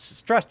kind of a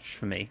stretch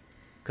for me,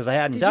 because I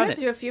hadn't done it.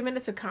 Did you have to do a few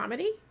minutes of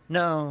comedy?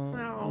 No.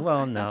 Oh,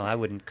 well, no, I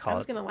wouldn't call it. I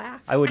was going to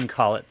laugh. I wouldn't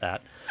call it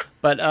that.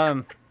 But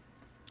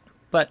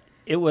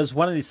it was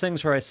one of these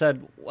things where I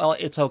said, well,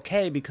 it's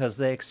okay, because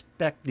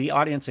the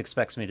audience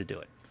expects me to do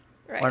it.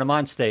 Right. When I'm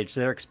on stage,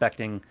 they're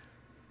expecting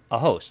a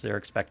host. They're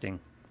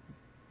expecting,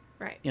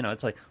 right.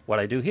 It's like what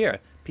I do here.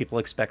 People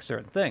expect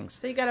certain things.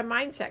 So you got a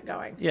mindset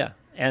going. Yeah.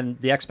 And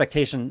the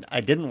expectation I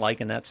didn't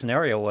like in that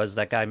scenario was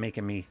that guy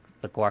making me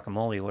the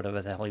guacamole or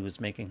whatever the hell he was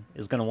making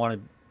is going to want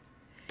to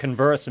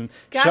converse and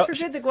God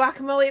forbid the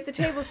guacamole at the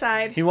table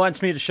side. He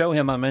wants me to show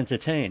him I'm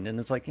entertained, and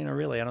it's like,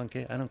 really, I don't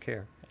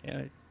care.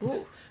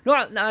 No,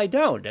 I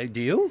don't.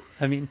 Do you?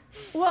 I mean,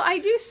 well, I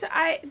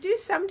do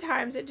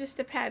sometimes. It just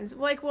depends.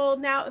 Like, well,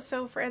 now,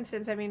 so for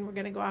instance, I mean, we're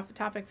going to go off the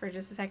topic for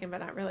just a second, but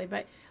not really.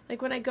 But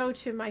like when I go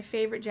to my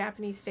favorite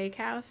Japanese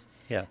steakhouse,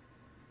 yeah,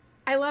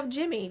 I love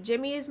Jimmy.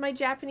 Jimmy is my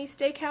Japanese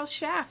steakhouse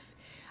chef.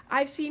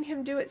 I've seen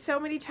him do it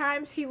so many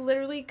times. He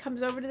literally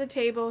comes over to the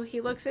table.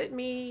 He looks at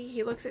me.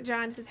 He looks at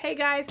John. Says, "Hey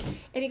guys,"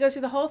 and he goes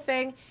through the whole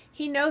thing.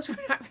 He knows we're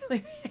not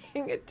really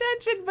paying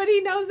attention, but he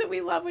knows that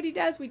we love what he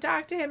does. We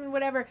talk to him and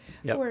whatever,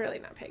 but we're really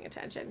not paying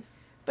attention.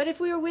 But if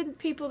we were with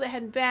people that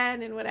hadn't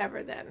been and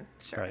whatever, then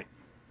sure. Right.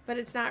 But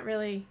it's not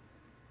really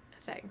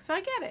a thing. So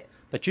I get it.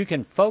 But you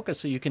can focus,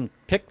 so you can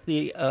pick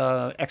the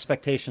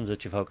expectations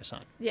that you focus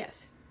on.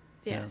 Yes.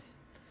 Yes.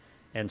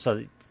 And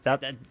so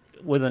that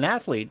with an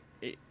athlete,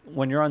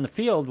 when you're on the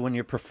field, when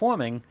you're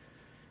performing,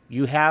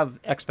 you have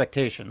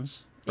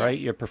expectations, right?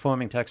 You're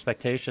performing to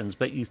expectations,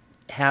 but you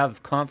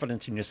have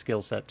confidence in your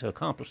skill set to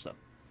accomplish them.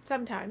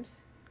 Sometimes.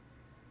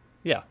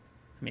 Yeah.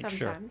 I mean,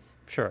 sometimes.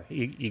 Sure.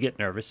 You get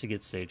nervous, you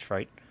get stage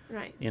fright.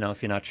 Right.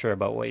 If you're not sure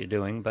about what you're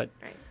doing. But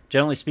right.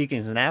 Generally speaking,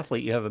 as an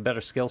athlete, you have a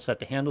better skill set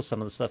to handle some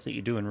of the stuff that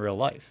you do in real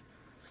life.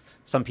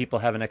 Some people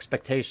have an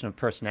expectation of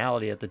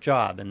personality at the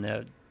job, and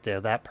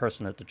they're that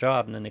person at the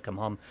job, and then they come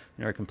home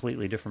and they're a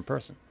completely different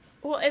person.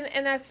 Well,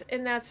 and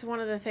that's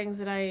one of the things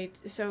that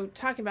so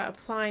talking about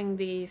applying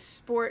the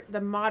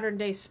modern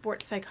day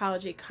sports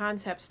psychology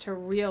concepts to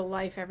real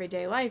life,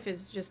 everyday life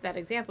is just that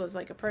example. Is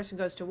like a person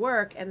goes to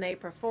work and they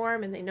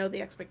perform and they know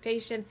the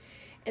expectation,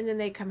 and then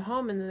they come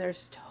home and then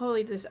there's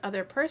totally this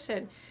other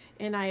person.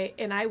 And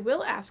I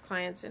will ask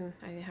clients, and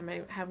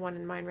I have one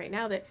in mind right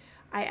now, that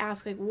I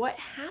ask, like, what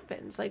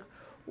happens? Like,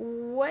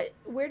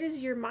 where does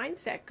your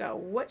mindset go?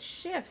 What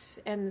shifts?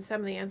 And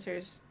some of the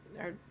answers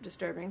are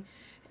disturbing.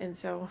 And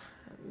so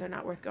they're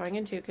not worth going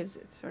into because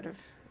it's sort of,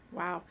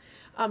 wow.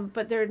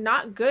 But they're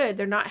not good.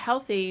 They're not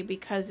healthy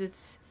because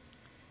it's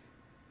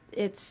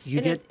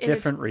you get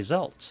different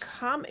results.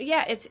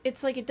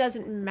 It's like it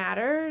doesn't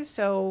matter.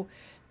 So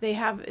they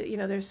have,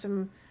 there's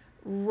some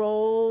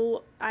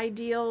role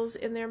ideals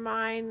in their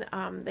mind.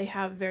 They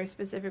have very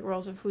specific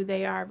roles of who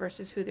they are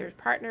versus who their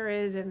partner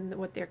is and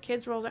what their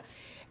kids' roles are.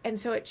 And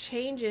so it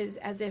changes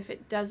as if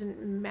it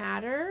doesn't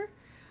matter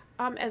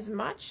as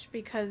much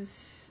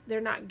because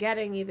they're not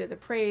getting either the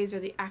praise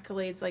or the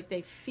accolades like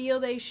they feel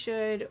they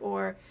should,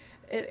 or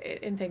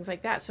and things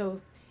like that.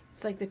 So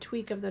it's like the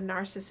tweak of the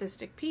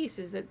narcissistic piece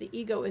is that the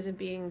ego isn't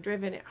being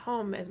driven at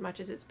home as much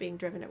as it's being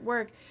driven at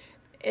work.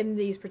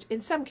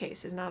 In some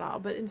cases, not all,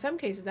 but in some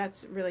cases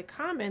that's really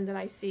common, that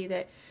I see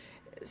that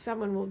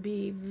someone will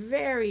be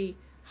very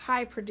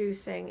high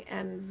producing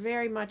and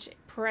very much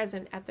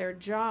present at their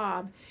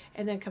job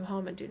and then come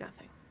home and do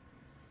nothing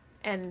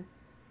and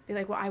be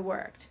like, well, I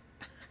worked.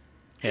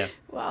 Yeah.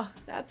 Well,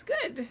 that's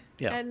good.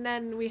 Yeah. And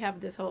then we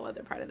have this whole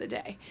other part of the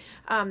day.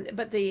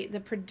 But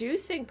the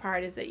producing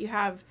part is that you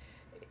have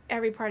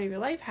every part of your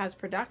life has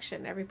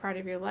production. Every part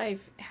of your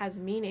life has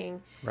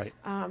meaning. Right.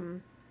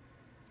 And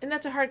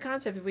that's a hard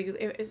concept.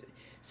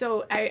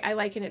 So I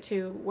liken it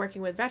to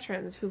working with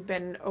veterans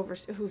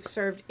who've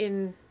served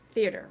in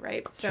theater,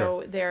 right? So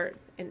sure. they're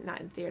not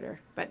in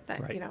theater, but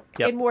right.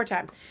 Yep. In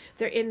wartime,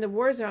 they're in the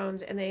war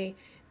zones and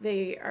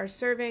they are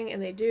serving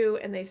and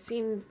they've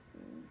seen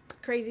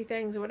crazy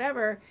things or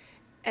whatever,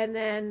 and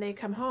then they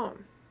come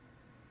home.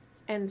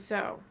 And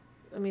so,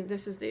 I mean,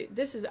 this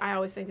is I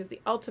always think is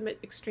the ultimate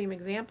extreme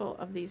example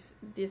of this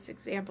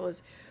example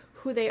is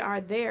who they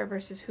are there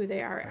versus who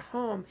they are at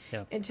home.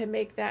 Yeah. And to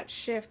make that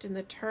shift and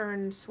the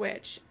turn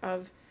switch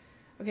of,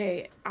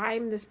 okay,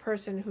 I'm this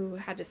person who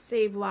had to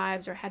save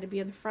lives or had to be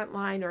in the front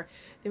line or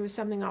there was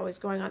something always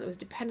going on that was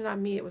dependent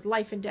on me. It was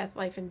life and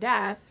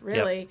death,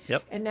 really.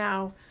 Yep. And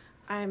now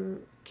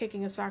I'm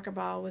kicking a soccer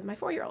ball with my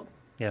 4-year-old.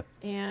 Yeah.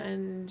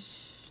 And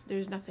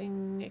there's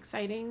nothing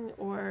exciting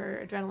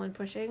or adrenaline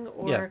pushing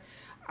or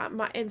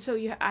and so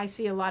I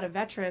see a lot of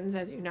veterans,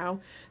 as you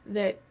know,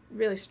 that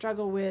really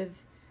struggle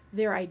with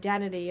their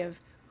identity of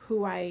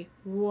who I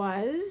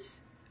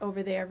was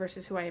over there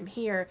versus who I am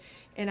here.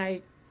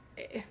 And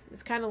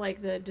it's kind of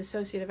like the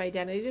dissociative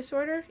identity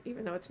disorder,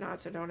 even though it's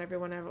not, so don't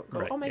everyone ever go,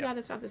 right, oh my God,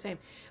 that's not the same.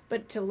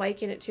 But to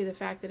liken it to the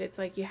fact that it's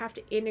like you have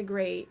to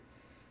integrate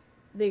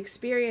the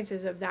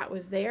experiences of that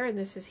was there and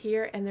this is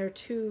here, and they're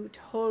two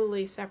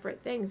totally separate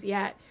things,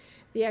 yet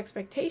the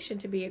expectation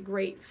to be a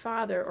great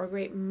father or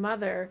great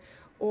mother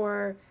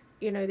or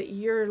that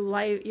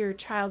your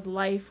child's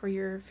life or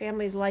your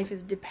family's life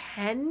is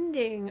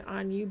depending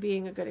on you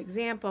being a good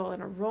example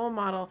and a role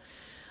model,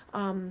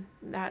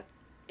 that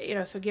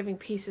so giving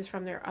pieces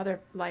from their other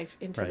life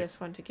into right. this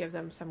one to give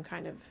them some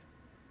kind of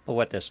But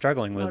what they're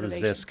struggling with motivation.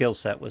 is their skill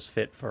set was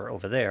fit for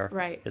over there.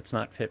 Right. It's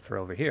not fit for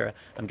over here.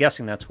 I'm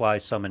guessing that's why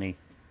so many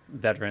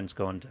veterans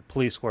go into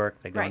police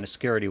work, they go right. into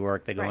security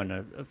work, they go right.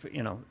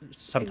 into,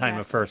 some type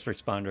of first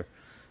responder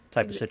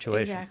type of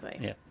situation. Exactly.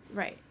 Yeah.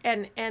 Right.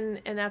 And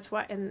that's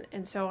why,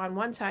 and so on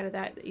one side of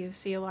that, you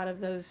see a lot of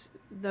those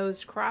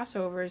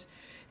crossovers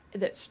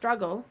that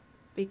struggle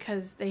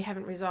because they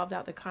haven't resolved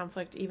out the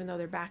conflict, even though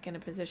they're back in a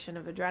position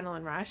of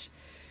adrenaline rush.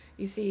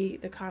 You see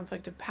the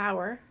conflict of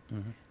power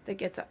mm-hmm.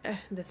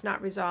 that's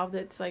not resolved.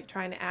 That's like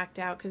trying to act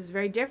out because it's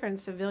very different.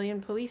 Civilian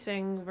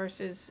policing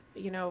versus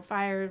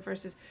fire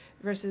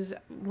versus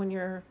when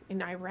you're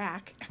in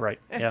Iraq. Right.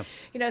 Yeah.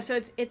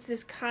 So it's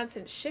this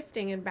constant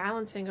shifting and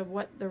balancing of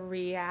what the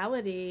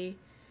reality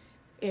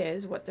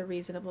is, what the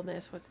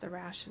reasonableness, what's the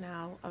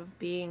rationale of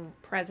being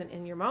present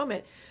in your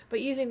moment, but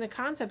using the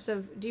concepts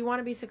of, do you want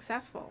to be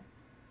successful?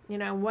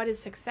 What is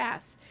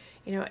success?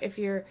 If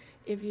you're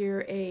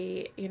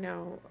a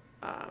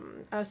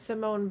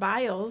Simone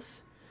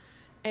Biles,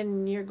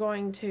 and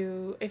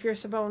if you're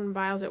Simone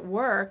Biles at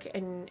work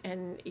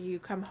and you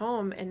come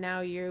home and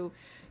now you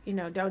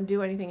don't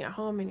do anything at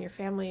home and your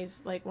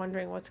family's like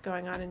wondering what's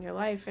going on in your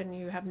life and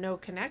you have no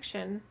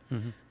connection,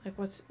 mm-hmm. like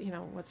what's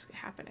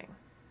happening,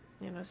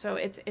 so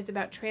it's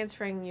about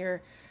transferring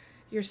your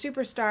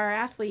superstar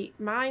athlete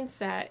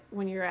mindset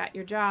when you're at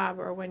your job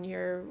or when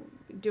you're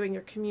doing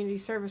your community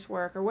service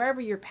work or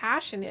wherever your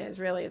passion is.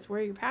 Really, it's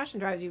where your passion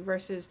drives you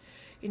versus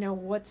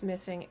what's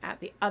missing at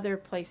the other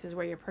places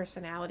where your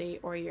personality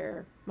or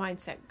your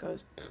mindset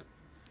goes.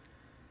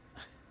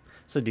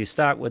 So do you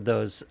start with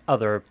those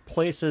other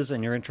places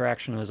and your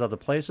interaction with those other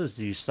places?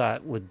 Do you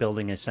start with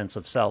building a sense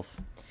of self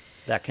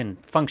that can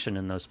function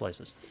in those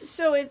places?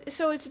 So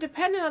it's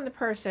dependent on the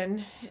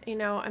person.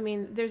 I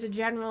mean, there's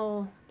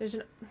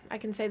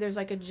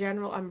like a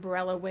general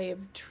umbrella way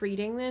of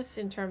treating this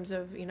in terms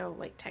of,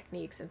 like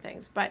techniques and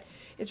things, but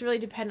it's really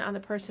dependent on the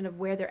person of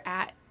where they're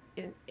at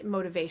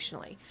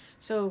motivationally.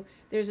 So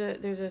there's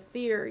a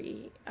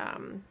theory,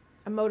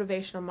 a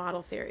motivational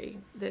model theory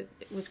that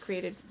was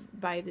created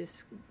by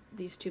these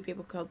two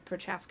people called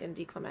Prochaska and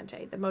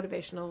DiClemente,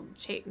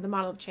 the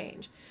model of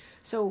change.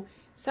 So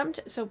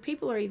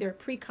people are either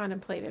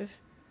pre-contemplative,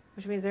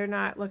 which means they're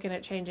not looking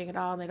at changing at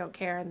all and they don't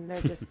care and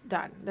they're just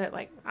done. They're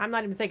like, I'm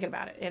not even thinking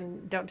about it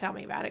and don't tell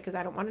me about it because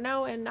I don't want to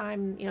know.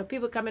 And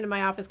people come into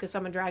my office because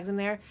someone drags them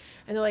there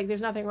and they're like,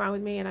 there's nothing wrong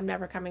with me and I'm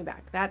never coming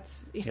back.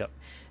 That's, yep.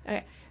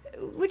 Okay.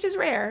 Which is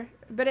rare,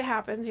 but it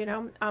happens,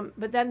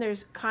 but then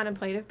there's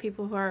contemplative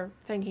people who are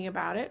thinking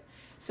about it.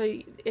 So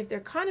if they're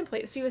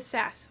contemplative, so you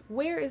assess,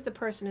 where is the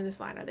person in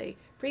this line? Are they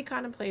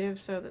pre-contemplative,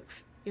 so that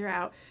you're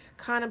out?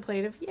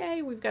 Contemplative,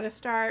 yay, we've got to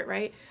start,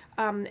 right?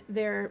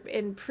 They're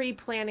in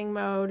pre-planning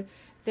mode.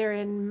 They're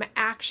in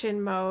action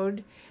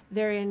mode.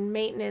 They're in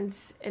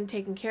maintenance and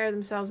taking care of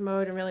themselves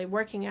mode and really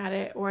working at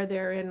it. Or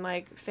they're in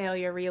like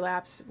failure,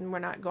 relapse, and we're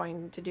not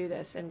going to do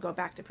this and go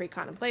back to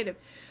pre-contemplative.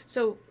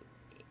 So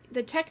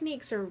the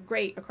techniques are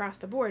great across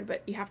the board,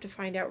 but you have to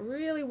find out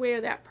really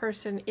where that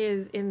person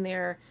is in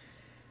their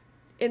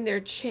in their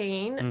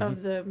chain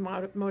of the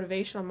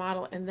motivational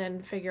model, and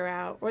then figure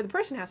out, or the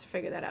person has to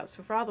figure that out.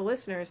 So for all the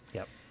listeners,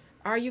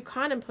 are you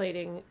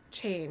contemplating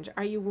change?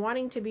 Are you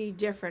wanting to be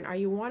different? Are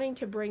you wanting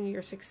to bring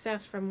your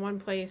success from one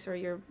place, or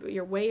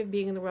your way of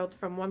being in the world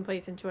from one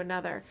place into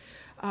another?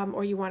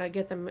 Or you want to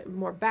get them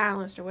more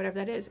balanced, or whatever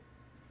that is?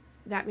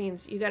 That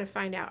means you got to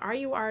find out, are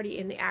you already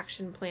in the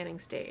action planning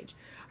stage?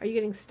 Are you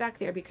getting stuck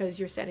there because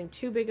you're setting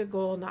too big a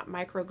goal, not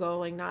micro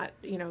goaling, not,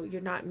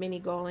 you're not mini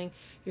goaling.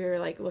 You're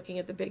like looking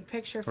at the big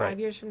picture 5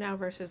 years from now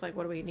versus like,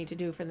 what do we need to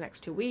do for the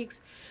next 2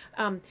 weeks?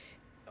 Or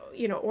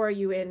are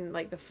you in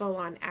like the full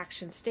on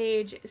action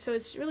stage? So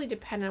it's really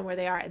dependent on where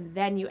they are. And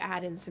then you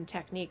add in some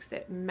techniques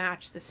that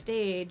match the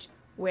stage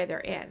where they're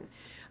in,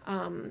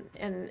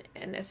 and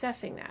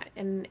assessing that.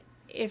 And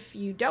if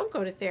you don't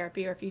go to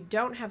therapy, or if you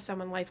don't have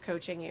someone life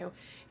coaching you,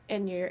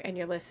 and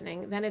you're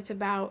listening, then it's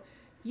about,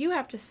 you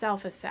have to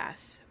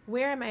self-assess.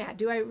 Where am I at?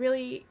 Do I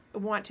really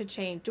want to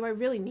change? Do I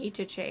really need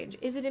to change?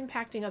 Is it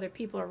impacting other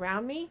people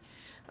around me?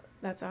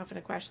 That's often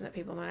a question that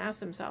people don't ask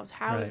themselves.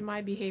 How is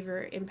my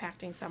behavior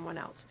impacting someone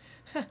else?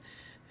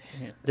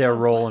 Their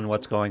role in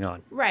what's going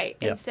on. Right.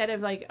 Yep. Instead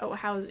of like, oh,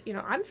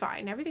 I'm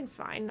fine. Everything's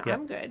fine. Yep.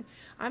 I'm good.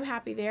 I'm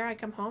happy there. I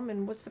come home,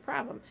 and what's the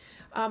problem?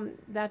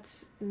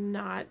 That's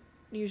not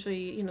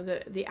usually,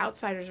 the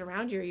outsiders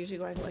around you are usually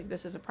going like,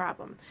 this is a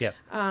problem. Yeah.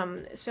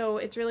 So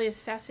it's really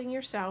assessing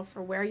yourself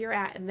for where you're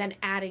at, and then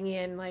adding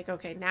in like,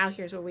 okay, now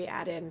here's where we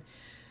add in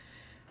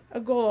a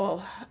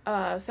goal,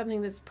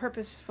 something that's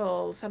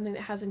purposeful, something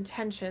that has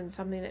intention,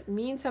 something that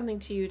means something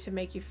to you to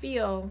make you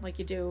feel like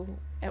you do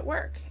at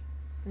work.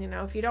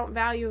 If you don't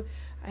value,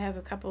 I have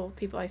a couple of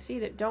people I see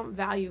that don't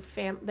value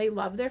they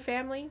love their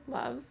family,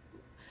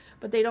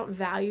 but they don't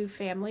value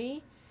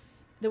family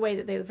the way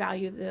that they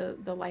value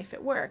the life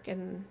at work,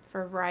 and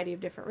for a variety of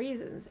different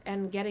reasons,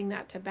 and getting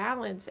that to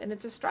balance. And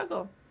it's a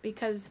struggle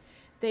because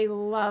they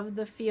love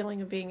the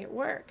feeling of being at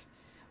work,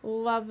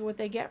 love what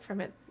they get from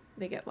it.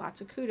 They get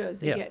lots of kudos,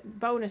 they get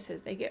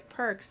bonuses, they get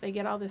perks, they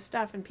get all this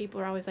stuff, and people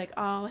are always like,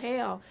 all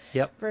hail.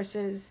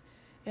 Versus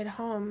at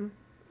home,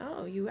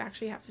 you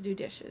actually have to do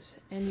dishes,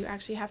 and you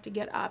actually have to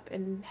get up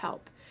and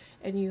help,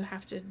 and you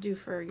have to do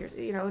for your,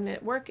 and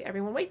at work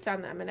everyone waits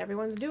on them, and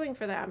everyone's doing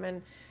for them,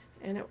 and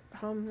at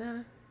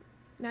home,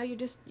 now you're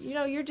just,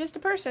 you're just a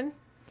person,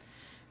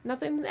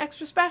 nothing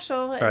extra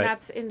special,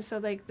 and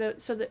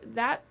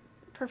that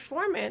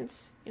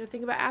performance,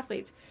 think about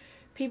athletes,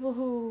 people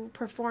who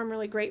perform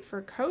really great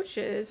for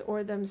coaches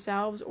or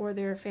themselves or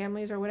their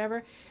families or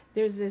whatever.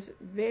 There's this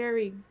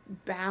very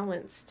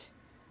balanced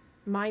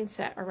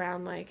mindset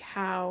around like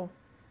how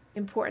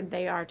important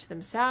they are to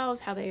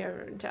themselves, how they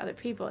are to other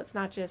people. It's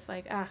not just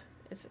like,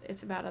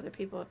 it's about other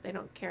people. If they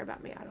don't care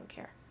about me, I don't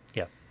care.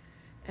 Yeah.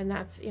 And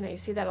that's, you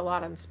see that a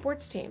lot on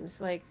sports teams.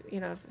 Like,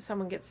 if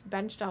someone gets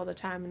benched all the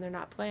time and they're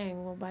not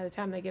playing, well, by the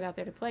time they get out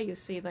there to play, you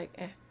see like,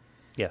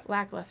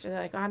 lackluster. They're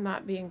like, I'm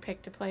not being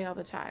picked to play all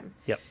the time.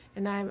 Yep.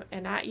 And I,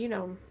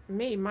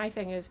 my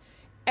thing is,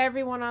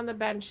 everyone on the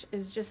bench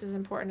is just as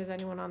important as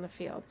anyone on the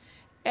field.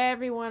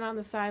 Everyone on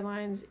the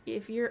sidelines,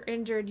 if you're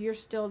injured, you're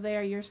still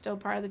there. You're still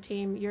part of the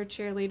team. You're a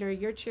cheerleader.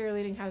 Your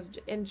cheerleading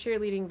and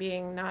cheerleading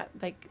being not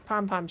like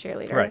pom-pom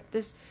cheerleader.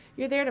 Right.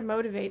 You're there to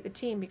motivate the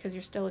team because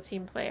you're still a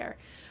team player.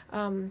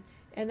 And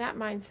that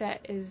mindset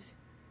is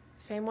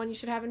same one you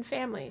should have in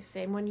family.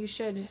 Same one you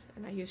should,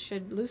 and I use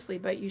should loosely,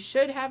 but you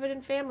should have it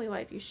in family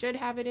life. You should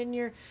have it in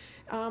your,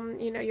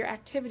 your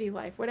activity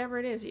life, whatever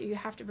it is. You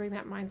have to bring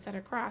that mindset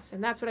across.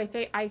 And that's what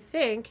I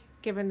think,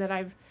 given that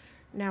I've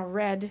now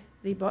read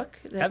the book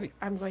that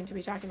I'm going to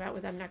be talking about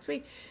with them next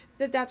week,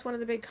 that's one of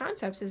the big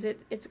concepts is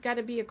it's got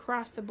to be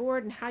across the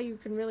board, and how you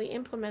can really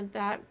implement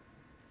that.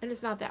 And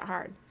it's not that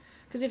hard,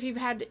 because if you've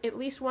had at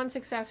least one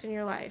success in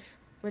your life,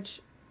 which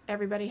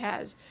everybody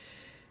has,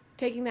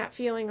 taking that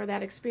feeling or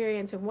that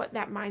experience and what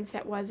that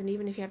mindset was, and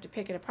even if you have to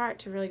pick it apart,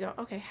 to really go,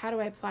 okay, how do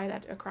I apply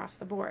that across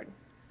the board,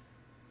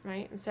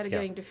 right? Instead of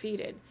getting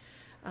defeated.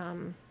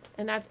 And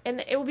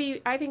it will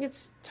be, I think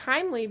it's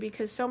timely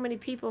because so many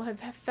people have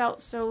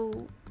felt so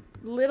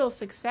little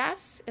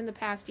success in the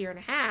past year and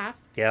a half.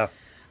 Yeah.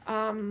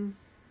 In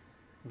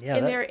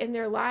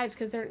their lives,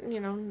 because they're,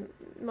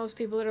 most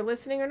people that are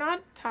listening are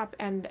not top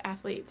end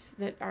athletes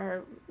that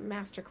are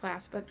master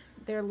class, but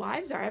their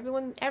lives are.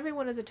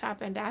 Everyone is a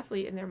top end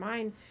athlete in their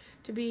mind,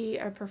 to be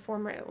a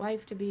performer at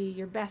life, to be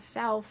your best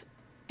self.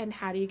 And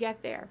how do you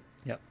get there?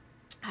 Yep.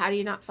 How do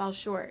you not fall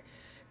short?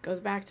 Goes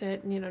back to,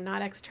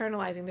 not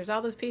externalizing. There's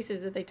all those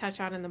pieces that they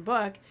touch on in the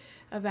book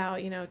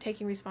about,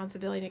 taking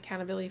responsibility and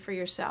accountability for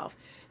yourself,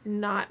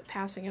 not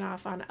passing it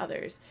off on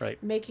others.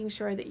 Right. Making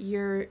sure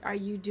that are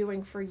you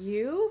doing for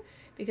you?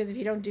 Because if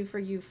you don't do for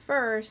you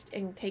first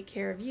and take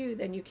care of you,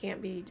 then you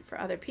can't be for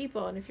other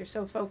people. And if you're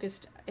so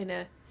focused in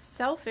a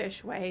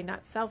selfish way,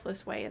 not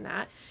selfless way in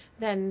that,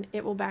 then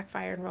it will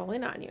backfire and roll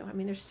in on you. I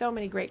mean, there's so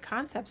many great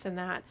concepts in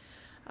that.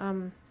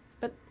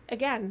 But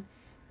again,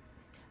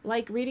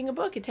 like reading a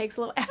book. It takes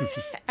a little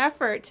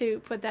effort to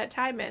put that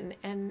time in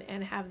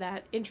and have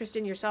that interest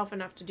in yourself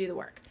enough to do the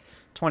work.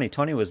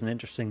 2020 was an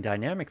interesting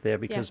dynamic there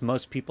because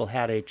most people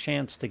had a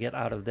chance to get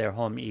out of their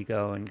home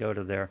ego and go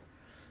to their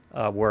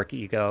work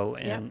ego,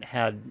 and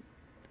had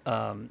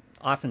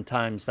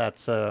oftentimes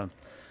that's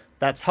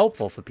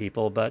helpful for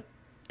people, but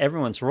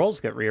everyone's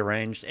roles get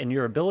rearranged, and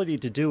your ability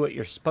to do what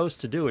you're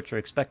supposed to do, what you're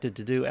expected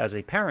to do as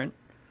a parent,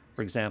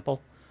 for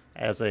example,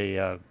 as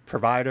a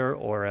provider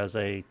or as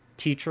a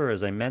teacher,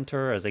 as a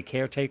mentor, as a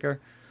caretaker,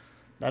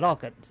 that all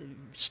got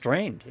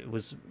strained. It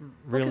was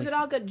really... Because it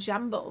all got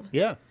jumbled.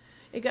 Yeah.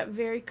 It got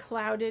very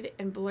clouded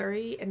and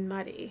blurry and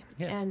muddy.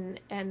 Yeah.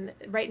 And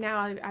right now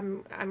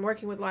I'm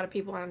working with a lot of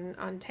people on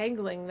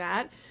untangling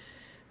that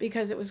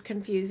because it was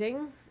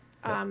confusing.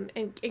 Yep.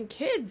 And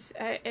kids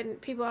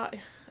and people,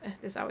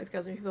 this always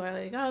goes when people are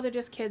like, oh, they're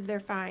just kids, they're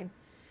fine.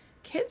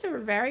 Kids are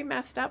very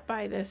messed up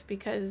by this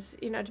because,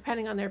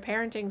 depending on their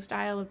parenting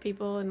style of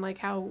people and like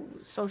how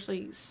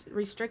socially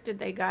restricted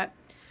they got.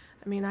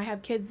 I mean, I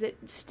have kids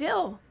that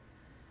still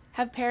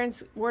have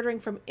parents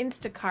ordering from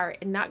Instacart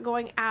and not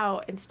going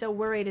out and still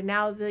worried. And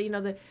now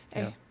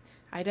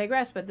I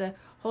digress, but the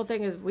whole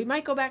thing is we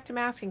might go back to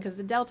masking because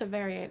the Delta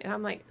variant. And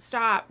I'm like,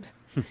 stop,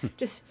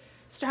 just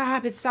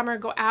stop. It's summer,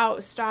 go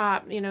out,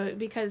 stop,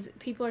 because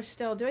people are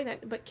still doing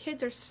that. But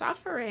kids are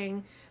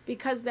suffering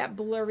because that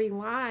blurry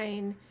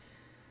line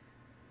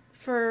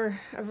for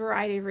a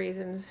variety of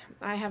reasons.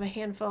 I have a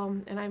handful,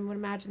 and I would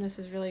imagine this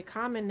is really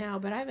common now,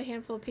 but I have a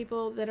handful of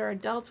people that are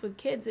adults with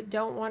kids that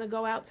don't want to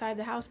go outside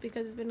the house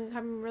because it's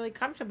become really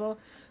comfortable.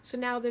 So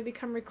now they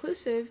become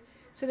reclusive.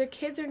 So their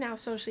kids are now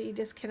socially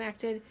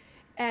disconnected.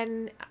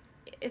 And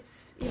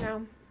it's,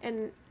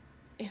 and...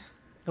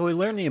 We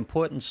learn the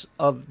importance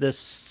of this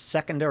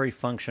secondary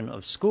function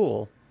of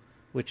school,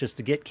 which is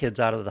to get kids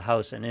out of the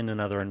house and in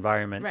another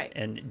environment, right,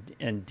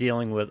 and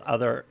dealing with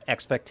other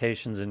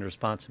expectations and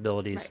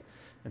responsibilities, right,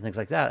 and things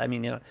like that. I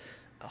mean,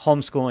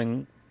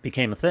 homeschooling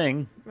became a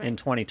thing, right, in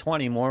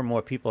 2020. More and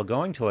more people are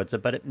going towards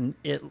it, but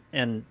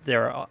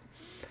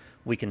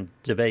we can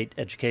debate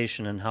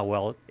education and how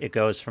well it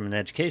goes from an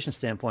education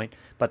standpoint,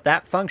 but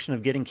that function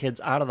of getting kids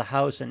out of the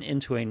house and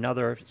into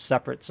another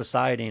separate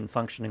society and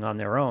functioning on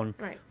their own,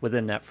 right,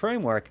 within that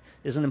framework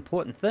is an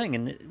important thing.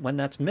 And when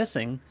that's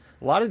missing,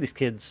 a lot of these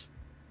kids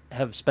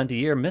have spent a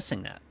year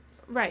missing that.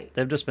 Right.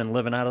 They've just been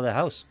living out of the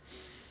house.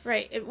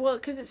 Right.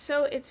 Because it's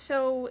so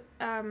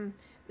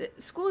the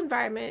school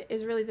environment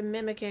is really the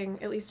mimicking,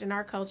 at least in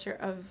our culture,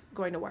 of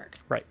going to work.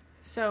 Right.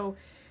 So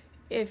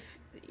if,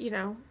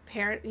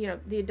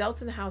 the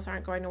adults in the house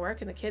aren't going to work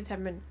and the kids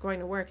haven't been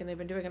going to work and they've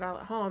been doing it all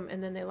at home,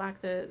 and then they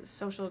lack the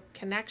social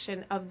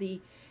connection of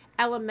the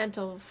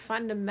elemental,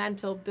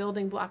 fundamental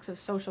building blocks of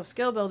social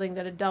skill building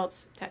that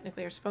adults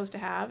technically are supposed to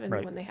have, and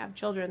right, when they have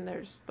children,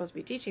 they're supposed to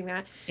be teaching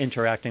that.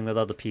 Interacting with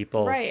other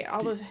people, right?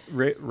 All those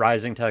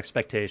rising to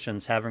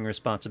expectations, having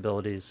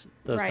responsibilities,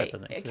 those right, type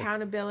of things.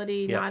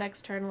 Accountability, yeah, not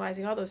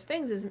externalizing, all those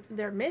things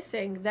they're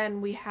missing.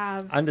 Then we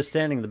have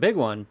understanding the big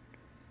one,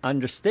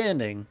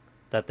 understanding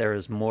that there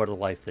is more to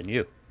life than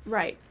you.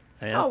 Right.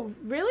 Yeah. Oh,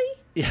 really?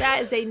 Yeah.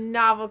 That is a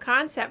novel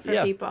concept for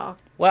yeah, people.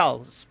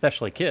 Well,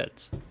 especially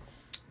kids.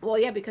 Well,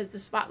 yeah, because the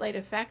spotlight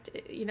effect,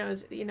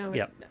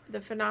 yep,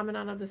 the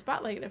phenomenon of the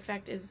spotlight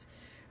effect is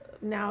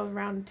now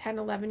around 10,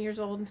 11 years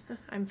old.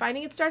 I'm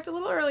finding it starts a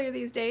little earlier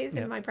these days,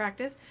 yep, in my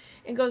practice,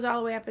 and goes all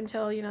the way up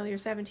until, you're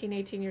 17,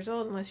 18 years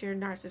old, unless you're a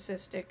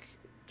narcissistic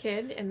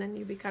kid, and then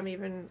you become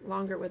even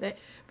longer with it.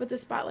 But the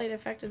spotlight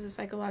effect is a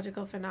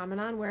psychological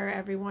phenomenon where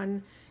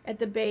everyone at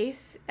the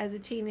base, as a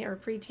teen or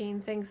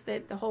preteen, thinks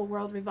that the whole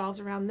world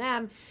revolves around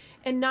them.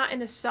 And not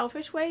in a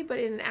selfish way, but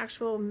in an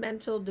actual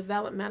mental,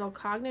 developmental,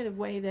 cognitive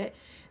way that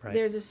right,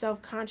 there's a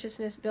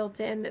self-consciousness built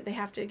in that they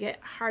have to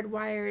get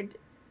hardwired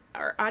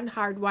or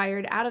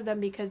unhardwired out of them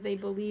because they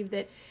believe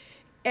that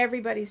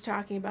everybody's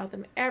talking about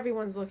them,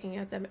 everyone's looking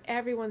at them,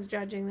 everyone's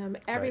judging them,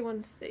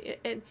 everyone's...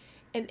 Right.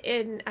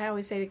 And I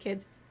always say to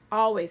kids,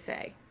 always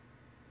say,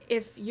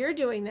 if you're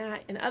doing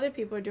that and other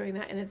people are doing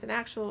that and it's an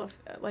actual,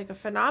 like a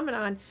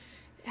phenomenon,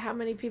 how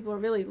many people are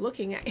really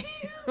looking at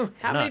you?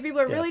 How many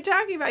people are yeah, really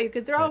talking about you?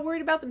 Because they're all right,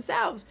 worried about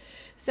themselves.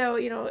 So,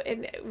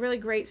 and really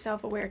great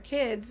self-aware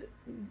kids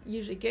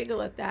usually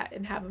giggle at that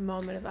and have a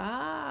moment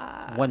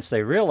of, Once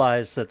they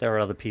realize that there are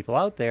other people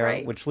out there,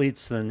 right, which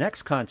leads to the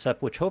next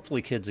concept, which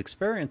hopefully kids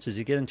experience as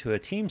you get into a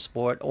team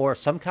sport or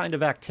some kind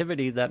of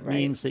activity that right,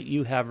 means that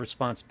you have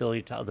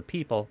responsibility to other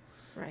people.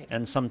 Right.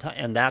 And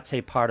that's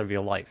a part of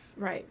your life.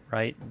 Right.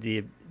 Right.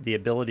 The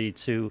ability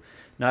to,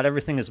 not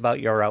everything is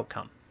about your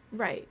outcome.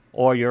 Right.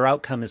 Or your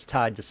outcome is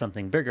tied to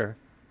something bigger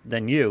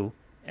than you,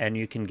 and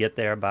you can get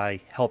there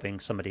by helping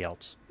somebody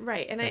else.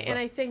 Right. And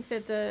I think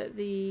that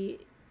the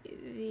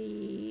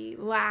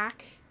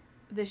lack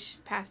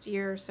this past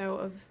year or so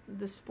of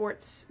the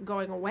sports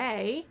going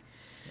away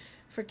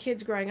for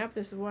kids growing up,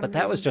 this is one. But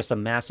that was just a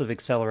massive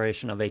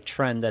acceleration of a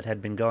trend that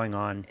had been going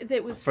on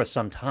for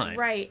some time.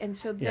 Right. And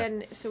so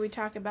then, so we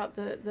talk about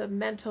the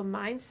mental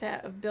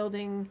mindset of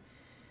building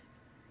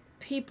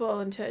people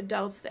into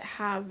adults that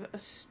have a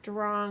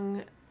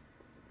strong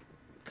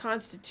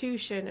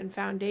constitution and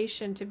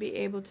foundation to be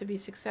able to be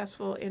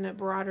successful in a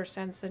broader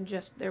sense than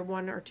just their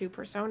 1 or 2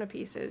 persona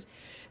pieces,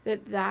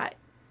 that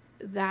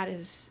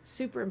is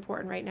super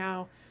important right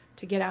now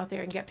to get out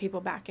there and get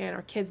people back in,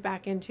 or kids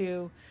back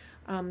into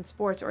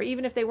sports, or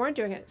even if they weren't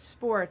doing it,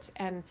 sports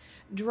and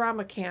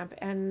drama camp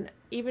and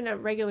even a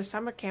regular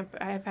summer camp.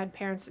 I have had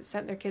parents that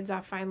sent their kids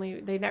off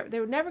finally. They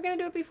were never going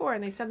to do it before,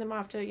 and they send them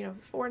off to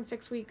 4 and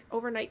 6 week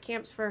overnight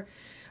camps for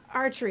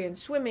archery and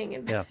swimming,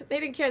 and they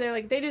didn't care. They're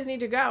like, they just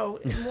need to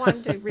go,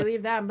 one, to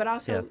relieve them, but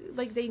also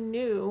like they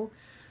knew,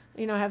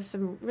 I have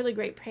some really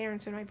great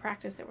parents in my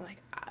practice that were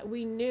like,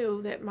 we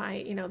knew that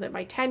my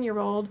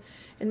 10-year-old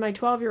and my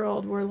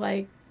 12-year-old were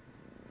like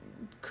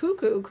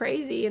cuckoo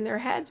crazy in their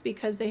heads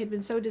because they had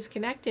been so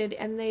disconnected,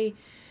 and they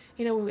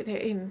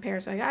and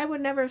parents are like, I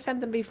would never have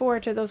sent them before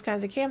to those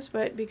kinds of camps,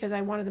 but because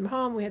I wanted them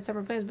home, we had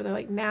summer plans, but they're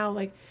like, now,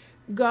 like,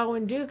 go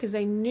and do, because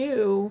they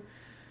knew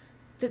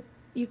that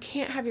you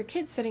can't have your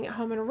kids sitting at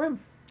home in a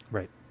room.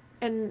 Right.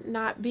 And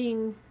not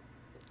being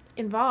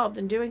involved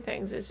in doing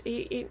things.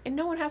 And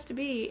no one has to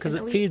be. Because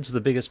it feeds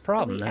the biggest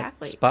problem, that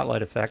athlete.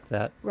 Spotlight effect,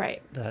 that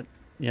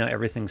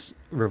everything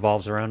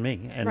revolves around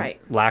me. And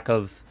lack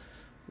of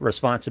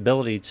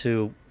responsibility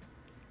to,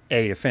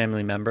 your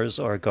family members,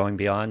 or going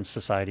beyond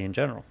society in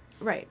general.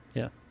 Right.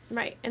 Yeah.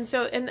 Right. And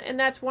so, and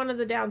that's one of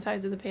the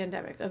downsides of the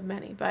pandemic, of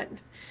many, but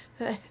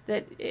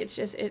that it's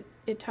just, it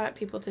taught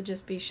people to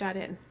just be shut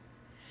in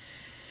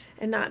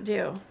and not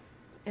do.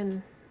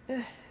 And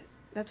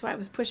that's why I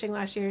was pushing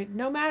last year,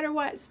 no matter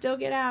what, still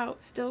get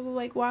out, still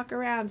like walk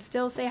around,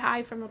 still say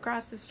hi from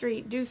across the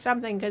street, do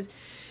something, because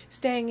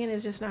staying in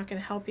is just not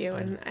going to help you.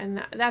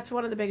 And that's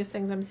one of the biggest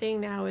things I'm seeing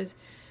now is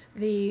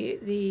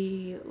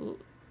the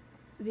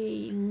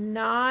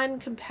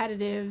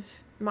non-competitive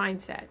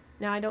mindset.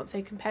 Now, I don't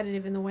say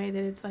competitive in the way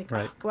that it's like,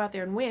 go out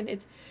there and win.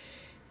 It's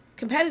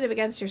competitive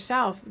against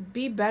yourself.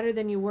 Be better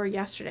than you were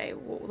yesterday.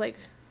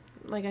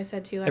 Like I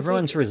said to you last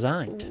Everyone's week,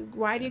 resigned.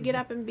 Why do you get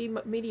up and be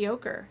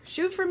mediocre?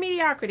 Shoot for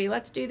mediocrity.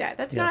 Let's do that.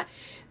 That's not,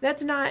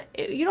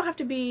 you don't have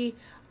to be,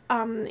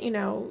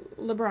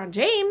 LeBron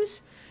James.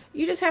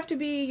 You just have to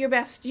be your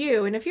best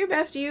you. And if your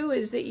best you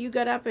is that you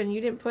got up and you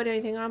didn't put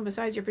anything on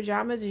besides your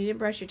pajamas, and you didn't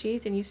brush your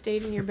teeth, and you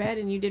stayed in your bed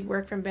and you did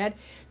work from bed,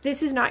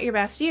 this is not your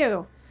best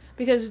you.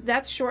 Because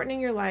that's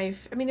shortening your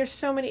life. I mean, there's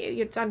so many,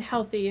 it's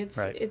unhealthy. It's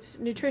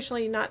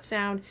nutritionally not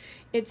sound.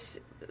 It's,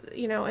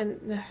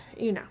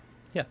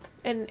 Yeah.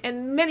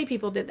 And many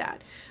people did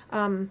that.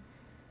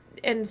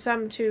 And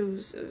some to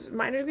a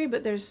minor degree,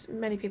 but there's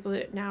many people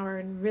that now are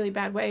in really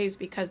bad ways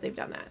because they've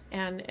done that.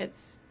 And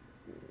it's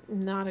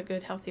not a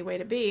good, healthy way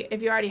to be.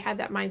 If you already had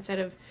that mindset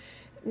of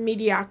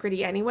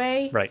mediocrity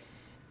anyway, right,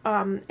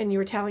 and you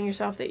were telling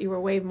yourself that you were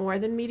way more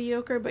than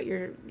mediocre, but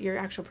your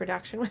actual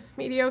production was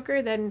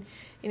mediocre, then,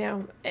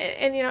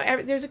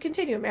 there's a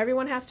continuum.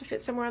 Everyone has to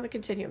fit somewhere on the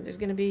continuum. There's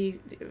going to be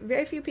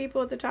very few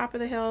people at the top of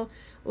the hill,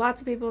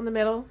 lots of people in the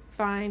middle,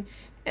 fine.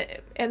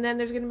 And then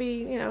there's going to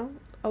be,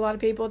 a lot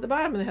of people at the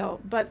bottom of the hill.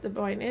 But the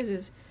point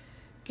is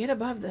get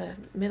above the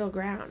middle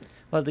ground.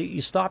 Well,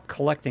 you stop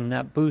collecting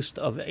that boost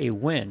of a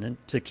win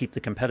to keep the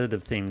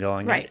competitive theme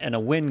going. Right. And a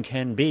win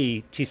can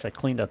be, geez, I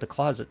cleaned out the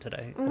closet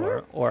today,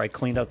 or I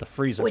cleaned out the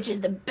freezer. Which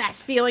is the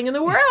best feeling in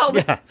the world.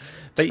 Yeah.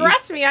 But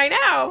Trust me, I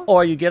know.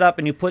 Or you get up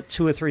and you put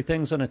 2 or 3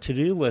 things on a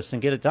to-do list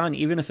and get it done,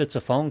 even if it's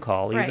a phone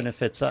call, even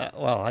if it's, I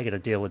got to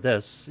deal with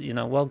this,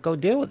 well, go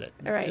deal with it.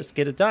 Right. Just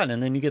get it done.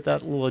 And then you get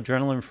that little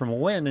adrenaline from a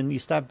win, and you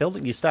start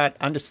building, you start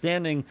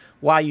understanding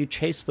why you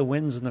chase the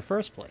wins in the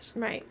first place.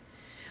 Right.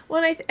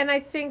 Well, and I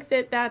think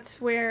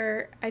that's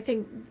where I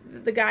think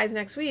the guys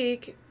next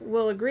week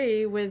will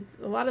agree with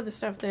a lot of the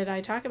stuff that I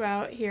talk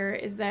about here,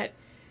 is that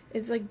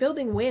it's like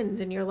building wins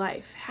in your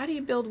life. How do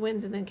you build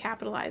wins and then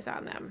capitalize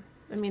on them?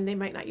 I mean, they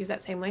might not use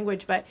that same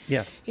language, but,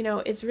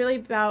 it's really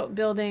about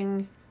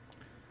building.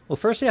 Well,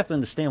 first you have to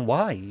understand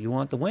why you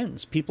want the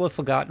wins. People have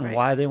forgotten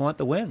why they want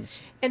the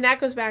wins. And that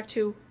goes back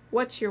to,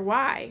 what's your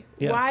why?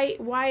 Yeah.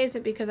 Why is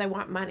it because I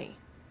want money?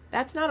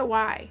 That's not a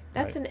why.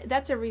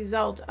 That's a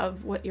result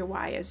of what your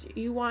why is.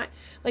 You want,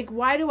 like,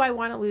 why do I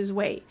want to lose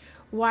weight?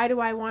 Why do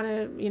I want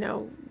to,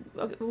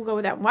 we'll go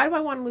with that. Why do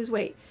I want to lose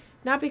weight?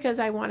 Not because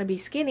I want to be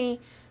skinny,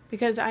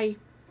 because I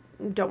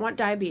don't want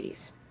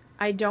diabetes.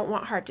 I don't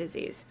want heart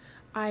disease.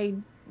 I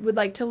would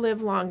like to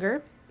live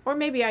longer, or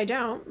maybe I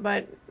don't,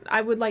 but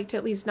I would like to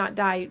at least not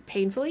die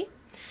painfully.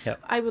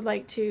 Yep. I would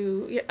like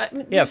to.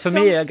 For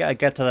me, I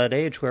got to that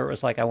age where it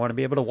was like, I want to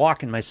be able to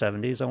walk in my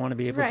 70s. I want to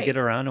be able to get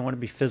around. I want to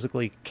be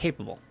physically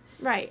capable.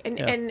 Right, and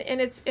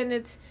it's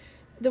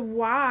the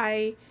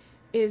why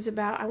is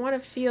about, I want to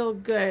feel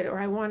good,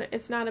 or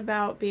it's not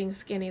about being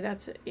skinny.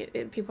 That's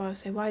it. People always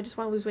say, well, I just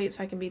want to lose weight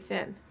so I can be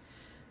thin.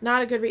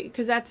 Not a good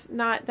because that's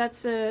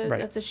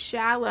a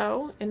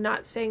shallow, and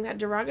not saying that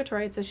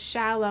derogatory. It's a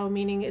shallow,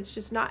 meaning it's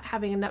just not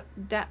having enough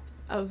depth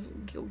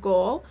of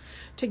goal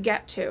to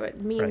get to.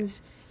 It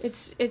means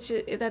it's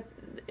that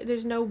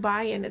there's no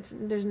buy-in.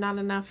 There's not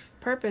enough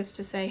purpose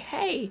to say,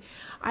 hey,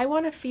 I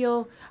want to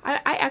feel.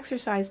 I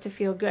exercise to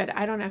feel good.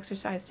 I don't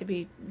exercise to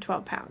be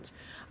 12 pounds.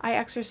 I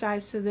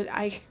exercise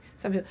so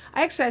Some people,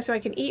 I exercise so I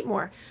can eat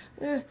more.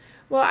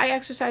 Well, I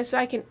exercise so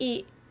I can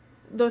eat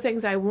the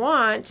things I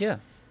want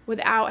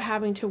without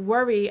having to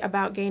worry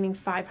about gaining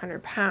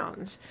 500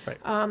 pounds.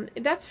 Right.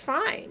 That's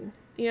fine,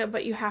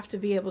 but you have to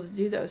be able to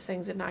do those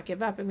things and not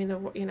give up. I mean,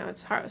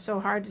 it's so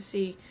hard to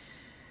see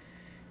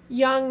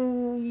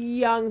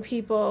young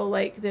people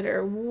like that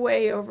are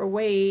way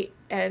overweight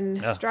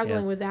and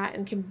struggling with that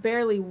and can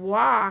barely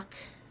walk,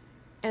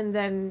 and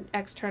then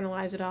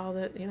externalize it all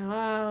that,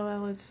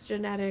 well, it's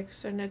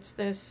genetics and it's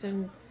this,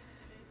 and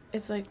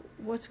it's like,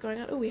 what's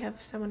going on? Oh, we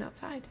have someone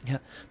outside. Yeah.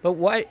 But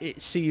why?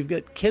 See, you've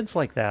got kids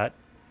like that,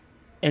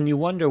 and you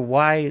wonder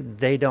why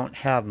they don't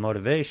have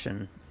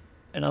motivation.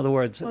 In other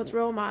words... Well, it's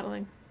role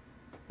modeling.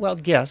 Well,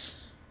 yes.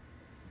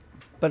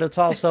 But it's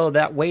also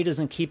that weight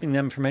isn't keeping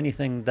them from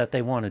anything that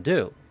they want to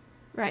do.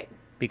 Right.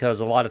 Because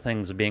a lot of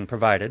things are being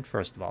provided,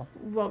 first of all.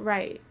 Well,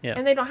 right. Yeah.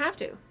 And they don't have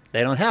to.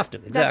 They don't have to,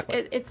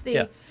 exactly.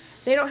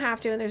 They don't have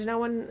to, and there's no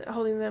one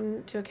holding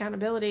them to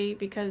accountability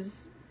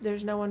because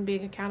there's no one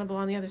being accountable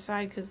on the other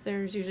side because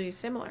there's usually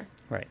similar.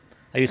 Right.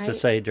 I used to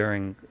say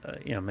during,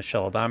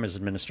 Michelle Obama's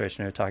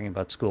administration, they were talking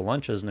about school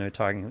lunches, and they were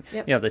talking,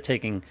 they're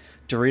taking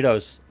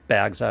Doritos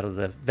bags out of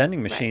the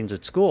vending machines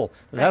at school.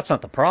 That's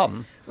not the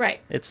problem. Right.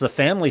 It's the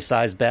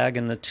family-size bag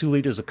and the 2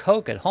 liters of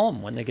Coke at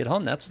home when they get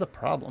home. That's the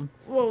problem.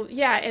 Well,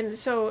 yeah, and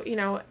so,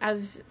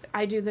 as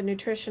I do the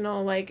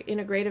nutritional,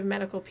 integrative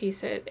medical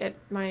piece at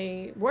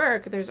my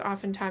work, there's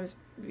oftentimes,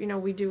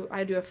 I do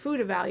a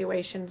food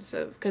evaluation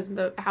because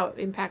how it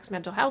impacts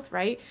mental health,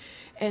 right?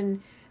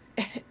 And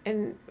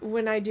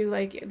when I do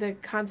the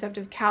concept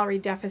of calorie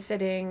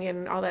deficiting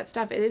and all that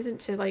stuff, it isn't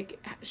to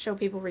show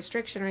people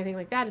restriction or anything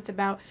like that. It's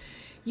about,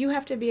 you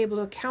have to be able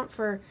to account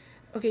for,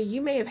 okay,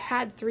 you may have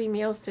had 3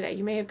 meals today.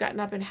 You may have gotten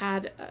up and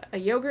had a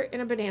yogurt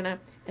and a banana,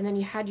 and then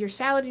you had your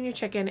salad and your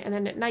chicken, and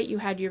then at night you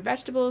had your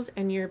vegetables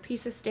and your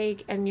piece of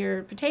steak and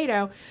your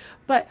potato.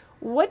 But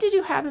what did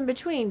you have in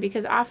between?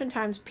 Because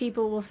oftentimes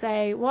people will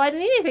say, well, I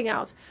didn't eat anything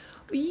else.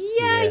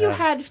 Yeah, you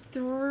had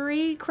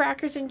 3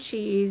 crackers and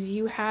cheese,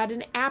 you had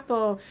an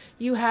apple,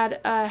 you had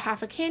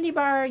half a candy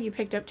bar, you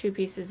picked up 2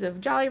 pieces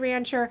of Jolly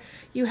Rancher,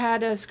 you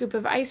had a scoop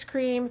of ice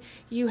cream,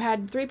 you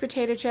had 3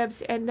 potato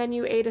chips, and then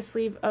you ate a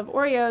sleeve of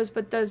Oreos,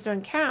 but those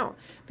don't count.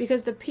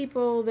 Because the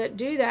people that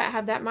do that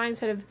have that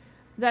mindset of,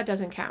 that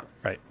doesn't count.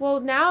 Right.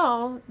 Well,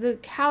 now the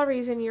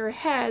calories in your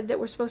head that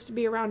were supposed to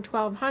be around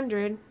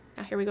 1,200,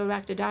 now here we go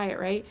back to diet,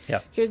 right?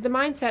 Yeah. Here's the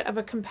mindset of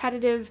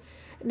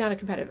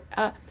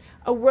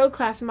a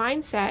world-class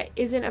mindset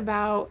isn't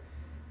about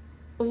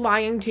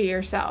lying to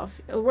yourself.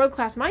 A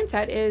world-class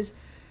mindset is,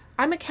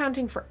 I'm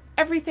accounting for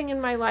everything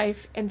in my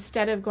life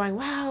instead of going,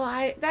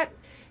 well,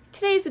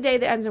 today's the day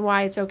that ends in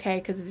Y, it's okay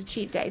because it's a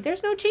cheat day.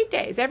 There's no cheat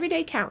days. Every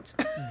day counts.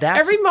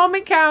 Every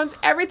moment counts.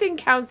 Everything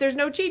counts. There's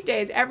no cheat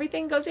days.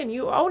 Everything goes in.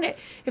 You own it.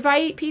 If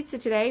I eat pizza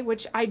today,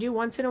 which I do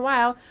once in a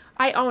while,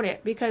 I own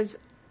it because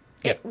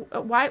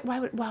why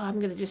would,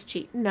 I'm going to just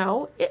cheat.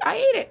 No, I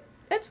ate it.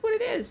 That's what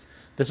it is.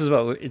 This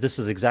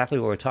is exactly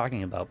what we're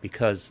talking about,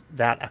 because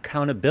that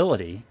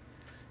accountability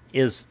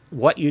is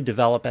what you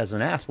develop as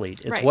an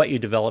athlete. It's what you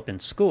develop in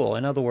school.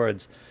 In other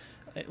words,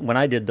 when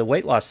I did the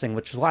weight loss thing,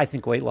 which is why I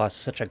think weight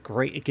loss is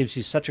it gives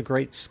you such a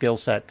great skill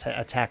set to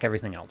attack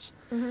everything else.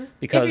 Mm-hmm.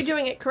 Because if you're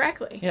doing it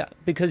correctly. Yeah,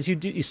 because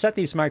you set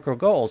these micro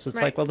goals. It's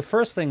like, well, the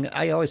first thing,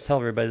 I always tell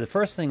everybody, the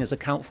first thing is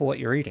account for what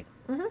you're eating.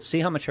 Mm-hmm. See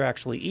how much you're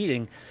actually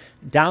eating.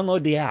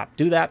 Download the app.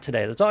 Do that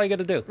today. That's all you got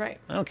to do. Right.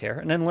 I don't care.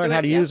 And then learn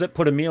how to use it,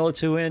 put a meal or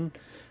 2 in,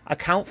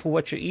 account for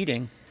what you're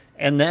eating,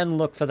 and then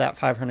look for that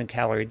 500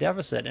 calorie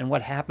deficit. And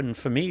what happened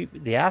for me,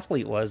 the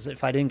athlete, was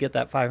if I didn't get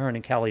that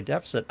 500 calorie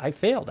deficit, I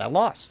failed. I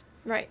lost.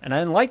 Right. And I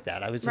didn't like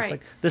that. I was just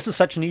like, this is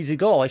such an easy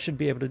goal. I should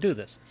be able to do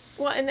this.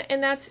 Well,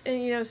 and that's,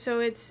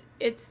 so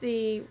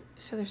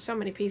so there's so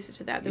many pieces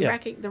to that.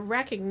 The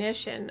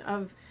recognition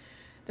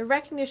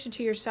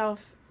to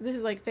yourself. This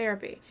is like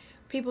therapy.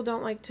 People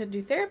don't like to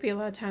do therapy a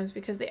lot of times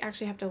because they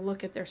actually have to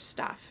look at their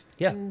stuff.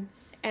 Yeah.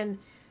 And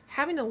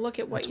having to look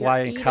at what you're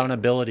eating. That's why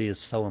accountability is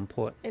so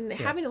important. And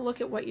having to look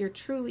at what you're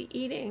truly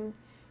eating.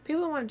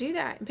 People don't want to do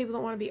that, and people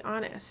don't want to be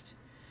honest.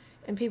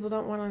 And people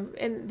don't want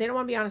to, and they don't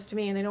want to be honest to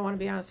me, and they don't want to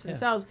be honest to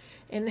themselves.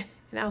 And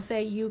I'll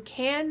say, you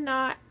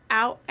cannot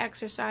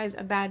out-exercise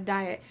a bad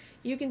diet.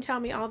 You can tell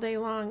me all day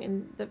long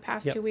in the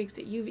past 2 weeks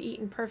that you've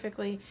eaten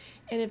perfectly,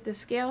 and if the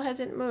scale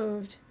hasn't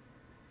moved,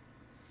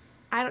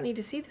 I don't need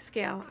to see the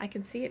scale. I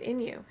can see it in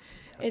you.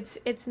 It's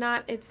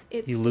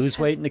you lose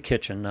weight in the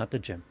kitchen, not the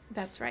gym.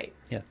 That's right.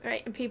 Yeah.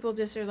 Right. And people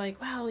just are like,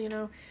 well,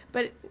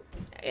 but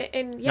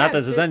not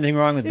that there's anything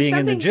wrong with being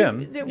in the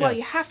gym. Well,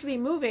 you have to be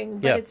moving,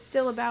 but it's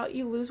still about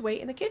you lose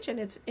weight in the kitchen.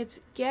 It's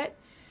get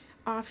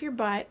off your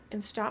butt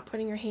and stop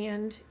putting your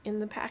hand in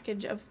the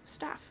package of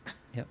stuff.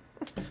 Yep.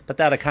 But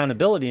that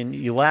accountability, and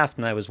you laughed,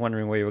 and I was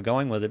wondering where you were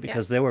going with it,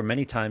 because there were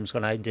many times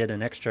when I did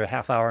an extra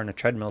half hour on a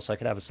treadmill so I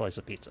could have a slice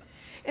of pizza.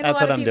 And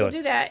that's a lot what of I'm people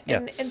doing. Do that,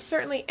 and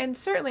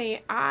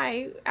certainly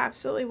I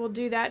absolutely will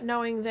do that,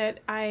 knowing that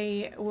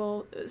I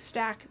will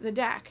stack the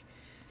deck,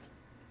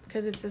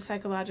 because it's a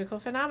psychological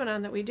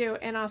phenomenon that we do,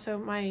 and also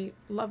my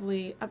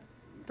lovely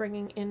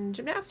upbringing in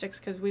gymnastics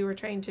because we were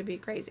trained to be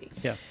crazy.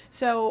 Yeah.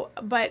 So,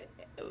 but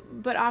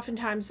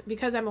oftentimes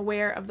because I'm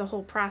aware of the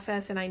whole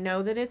process and I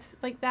know that it's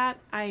like that,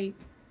 I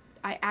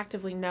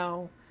actively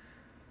know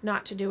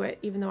not to do it,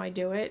 even though I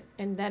do it,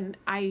 and then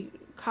I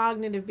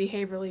cognitive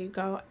behaviorally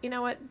go, you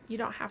know what, you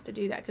don't have to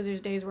do that, because there's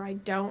days where I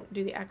don't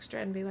do the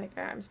extra and be like,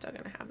 I'm still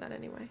gonna have that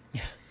anyway.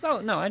 No,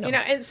 I know. You know,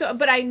 and so,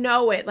 but I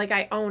know it, like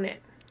I own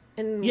it,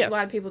 and yes. A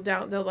lot of people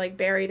don't. They'll like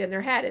bury it in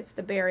their head. It's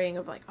the burying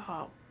of like,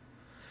 oh,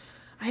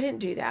 I didn't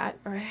do that,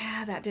 or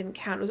that didn't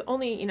count. It was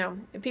only, you know,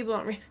 people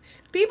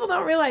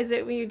don't realize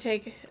that when you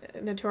take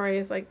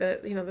Notorious, like the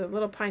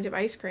little pint of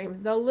ice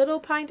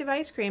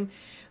cream,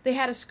 they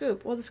had a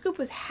scoop. Well, the scoop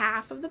was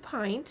half of the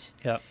pint.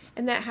 Yeah.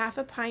 And that half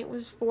a pint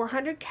was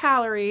 400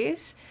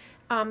 calories,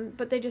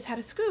 but they just had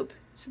a scoop,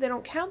 so they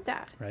don't count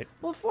that. Right.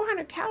 Well,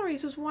 400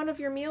 calories was one of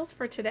your meals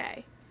for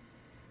today.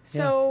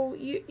 So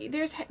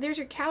there's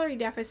your calorie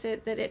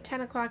deficit that at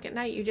 10 o'clock at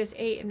night you just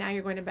ate, and now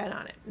you're going to bed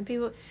on it. And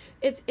people,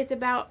 it's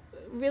about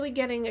really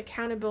getting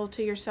accountable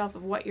to yourself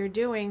of what you're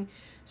doing,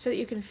 so that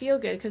you can feel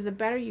good. Because the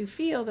better you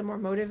feel, the more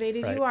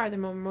motivated you are. The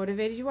more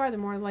motivated you are, the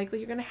more likely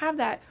you're going to have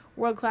that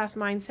world-class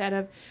mindset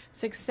of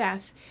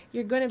success.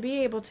 You're going to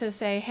be able to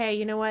say, hey,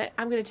 you know what?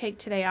 I'm going to take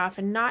today off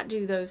and not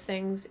do those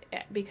things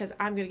because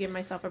I'm going to give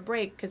myself a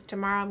break, because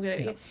tomorrow I'm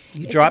going to...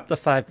 You drop the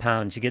 5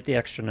 pounds, you get the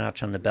extra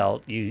notch on the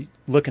belt, you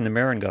look in the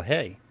mirror and go,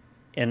 hey,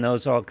 and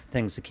those are all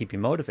things that keep you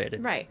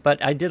motivated. Right.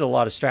 But I did a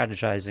lot of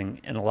strategizing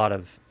and a lot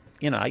of,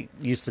 I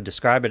used to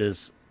describe it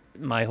as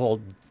my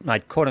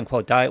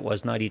quote-unquote diet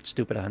was not eat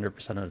stupid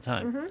 100% of the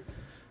time. Mm-hmm.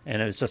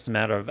 And it was just a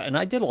matter of, and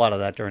I did a lot of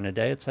that during the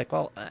day. It's like,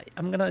 well,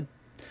 I'm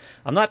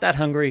not that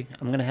hungry.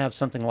 I'm going to have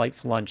something light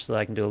for lunch so that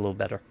I can do a little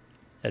better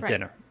at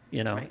dinner,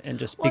 and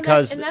just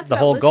because that's the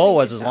whole goal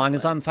was as long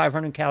as I'm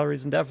 500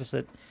 calories in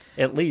deficit,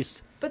 at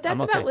least. But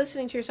that's about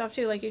listening to yourself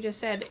too, like you just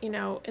said,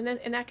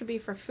 and that could be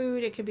for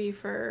food. It could be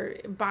for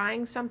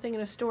buying something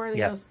in a store,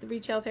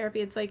 retail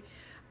therapy. It's like,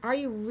 are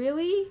you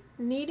really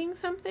needing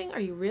something? Are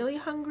you really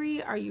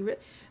hungry?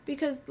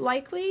 Because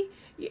likely,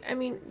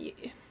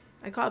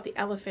 I call it the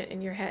elephant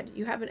in your head.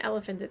 You have an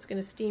elephant that's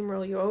going to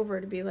steamroll you over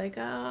to be like,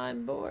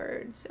 I'm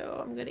bored,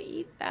 so I'm going to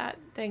eat that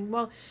thing.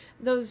 Well,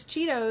 those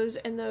Cheetos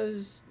and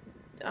those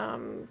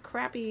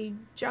crappy,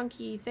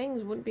 junky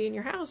things wouldn't be in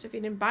your house if you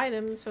didn't buy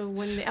them. So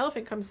when the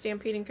elephant comes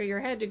stampeding through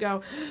your head to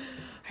go,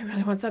 I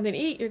really want something to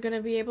eat, you're going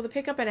to be able to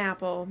pick up an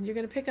apple. You're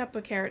going to pick up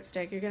a carrot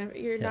stick.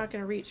 You're not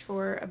going to reach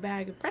for a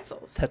bag of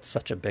pretzels. That's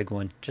such a big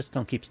one. Just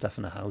don't keep stuff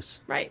in the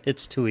house. Right.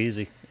 It's too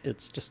easy.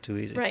 It's just too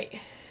easy. Right.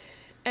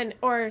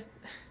 Or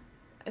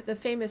the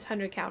famous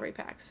 100-calorie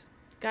packs.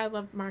 God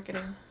love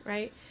marketing,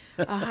 right?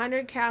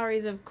 100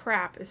 calories of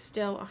crap is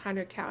still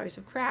 100 calories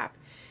of crap.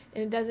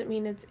 And it doesn't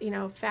mean it's,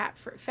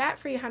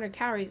 fat-free 100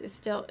 calories is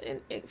still,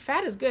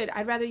 fat is good.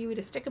 I'd rather you eat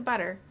a stick of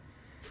butter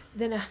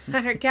than a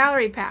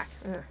 100-calorie pack.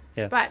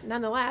 Yeah. But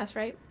nonetheless,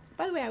 right?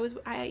 By the way,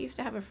 I used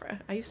to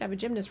have a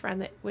gymnast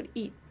friend that would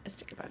eat a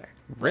stick of butter.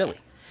 Really?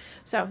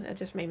 So that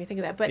just made me think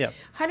of that. But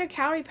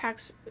 100-calorie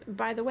packs,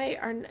 by the way,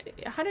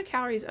 100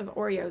 calories of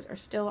Oreos are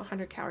still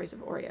 100 calories of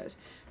Oreos.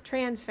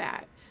 Trans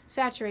fat,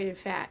 saturated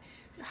fat,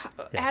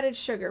 added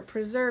sugar,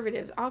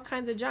 preservatives, all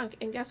kinds of junk.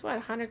 And guess what?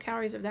 100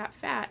 calories of that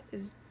fat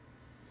is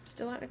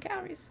still 100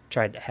 calories.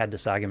 Had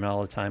this argument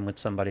all the time with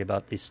somebody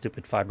about these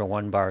stupid Fiber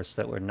One bars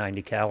that were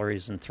 90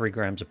 calories and 3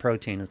 grams of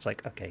protein. It's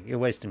like, okay, you're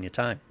wasting your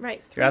time.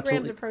 Right, 3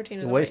 grams of protein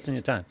is you're wasting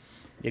your time.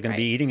 You're going to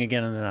be eating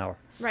again in an hour.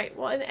 Right.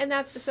 Well, and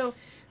that's so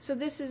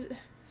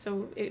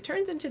it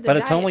turns into the. But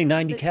diet, it's only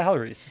 90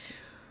 calories.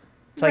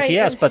 It's like,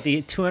 yes, but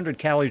the 200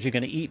 calories you're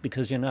going to eat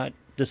because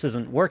this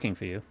isn't working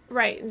for you.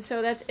 Right. And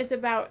so it's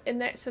about,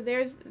 so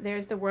there's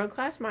the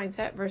world-class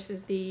mindset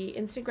versus the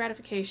instant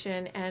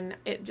gratification, and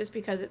it just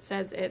because it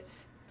says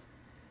it's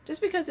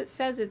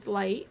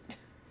light.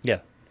 Yeah.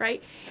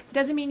 Right. It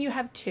doesn't mean you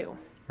have two.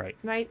 Right.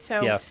 Right.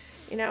 So,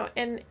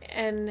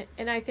 and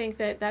I think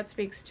that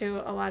speaks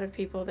to a lot of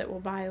people that will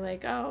buy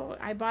like, oh,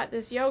 I bought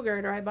this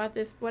yogurt or I bought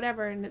this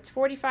whatever, and it's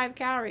 45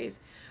 calories,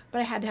 but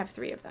I had to have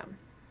 3 of them.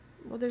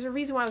 Well, there's a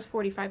reason why it was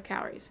 45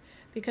 calories,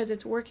 because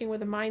it's working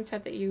with a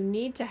mindset that you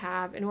need to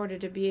have in order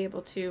to be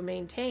able to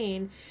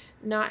maintain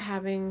not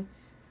having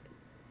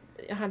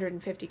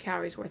 150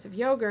 calories worth of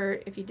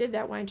yogurt. If you did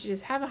that, why don't you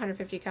just have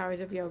 150 calories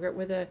of yogurt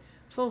with a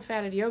full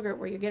fatted yogurt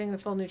where you're getting the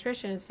full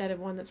nutrition instead of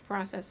one that's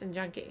processed and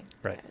junky?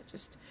 Right.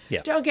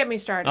 Don't get me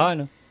started. Oh, I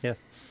know. Yeah.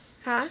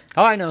 Huh?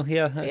 Oh, I know.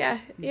 Yeah.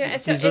 Yeah.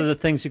 These are the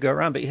things you go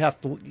around, but you have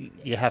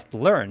to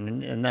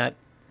learn, and that.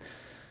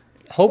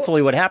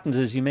 Hopefully, what happens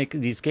is you make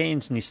these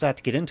gains and you start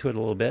to get into it a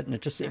little bit, and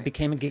it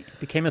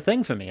became a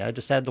thing for me. I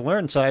just had to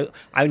learn, so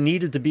I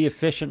needed to be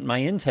efficient in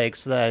my intake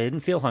so that I didn't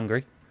feel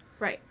hungry,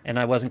 right? And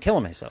I wasn't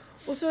killing myself.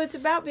 Well, so it's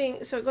about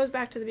being. So it goes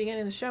back to the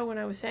beginning of the show when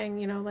I was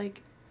saying,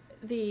 like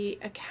the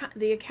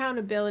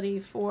accountability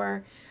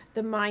for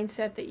the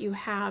mindset that you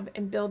have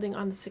and building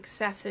on the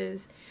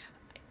successes.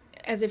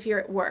 As if you're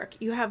at work,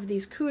 you have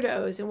these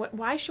kudos, and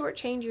why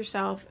shortchange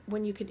yourself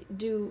when you could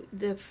do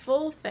the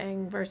full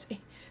thing versus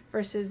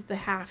versus the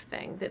half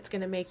thing that's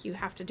going to make you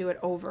have to do it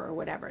over or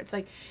whatever. It's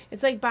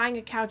like buying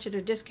a couch at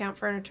a discount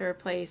furniture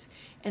place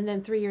and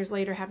then 3 years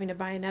later having to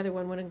buy another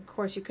one when of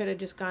course you could have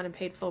just gone and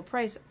paid full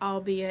price,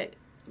 albeit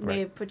may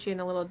have put you in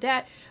a little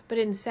debt, but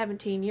in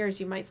 17 years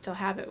you might still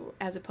have it,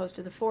 as opposed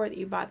to the 4 that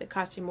you bought that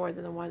cost you more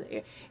than the one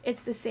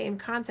it's the same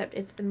concept.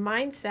 It's the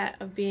mindset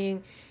of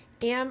being,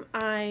 am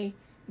I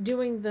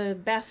doing the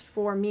best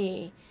for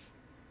me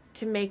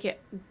to make it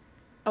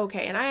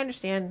okay? And I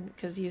understand,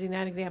 because using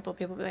that example,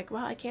 people will be like,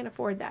 well, I can't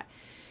afford that.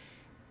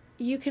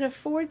 You can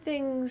afford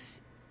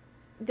things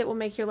that will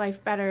make your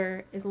life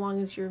better as long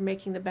as you're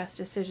making the best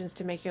decisions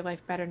to make your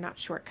life better, not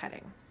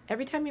shortcutting.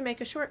 Every time you make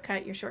a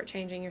shortcut, you're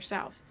shortchanging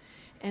yourself.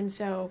 And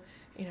so,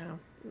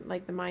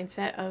 like the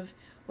mindset of,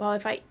 well,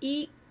 if I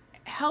eat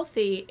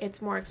healthy,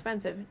 it's more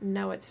expensive.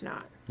 No, it's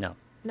not.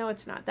 No,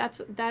 it's not.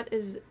 That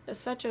is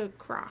such a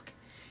crock.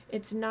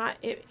 It's not.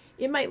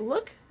 It might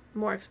look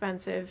more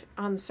expensive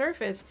on the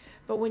surface,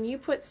 but when you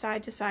put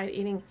side to side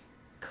eating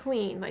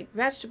clean, like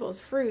vegetables,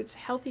 fruits,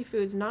 healthy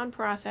foods,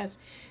 non-processed,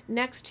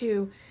 next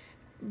to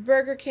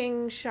Burger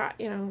King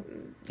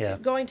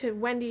going to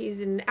Wendy's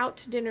and out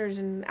to dinners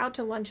and out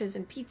to lunches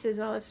and pizzas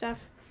and all that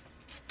stuff.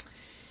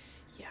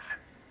 Yeah,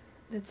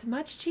 it's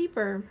much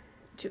cheaper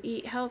to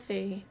eat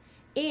healthy,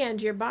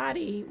 and your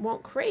body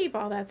won't crave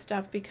all that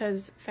stuff,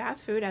 because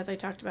fast food, as I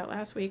talked about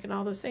last week, and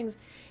all those things,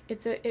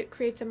 it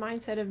creates a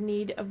mindset of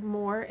need of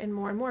more and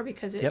more and more,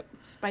 because it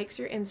spikes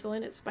your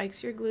insulin, it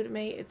spikes your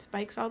glutamate, it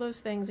spikes all those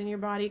things in your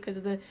body because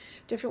of the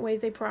different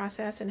ways they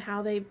process and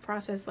how they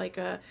process, like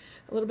a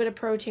little bit of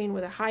protein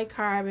with a high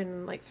carb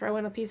and like throw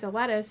in a piece of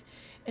lettuce,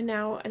 and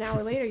now an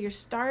hour later you're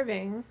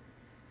starving,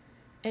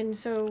 and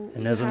so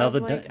there's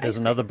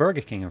another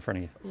Burger King in front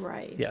of you,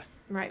 right? Yeah,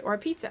 right, or a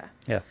pizza.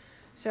 Yeah.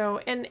 So,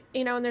 and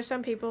there's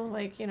some people,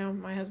 like,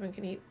 my husband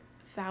can eat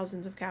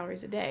thousands of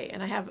calories a day,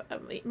 and I have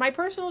my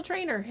personal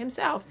trainer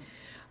himself.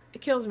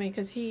 It kills me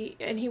because he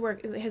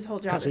works, his whole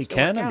job is because he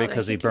can, and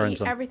because he burns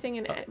them.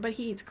 Everything, but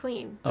he eats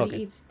clean. But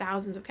he eats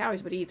thousands of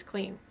calories, but he eats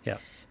clean. Yeah.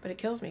 But it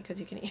kills me because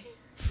he can eat.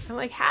 I'm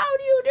like, how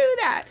do you do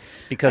that?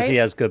 Because he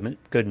has good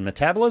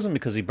metabolism.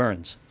 Because he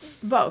burns.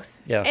 Both.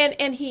 Yeah.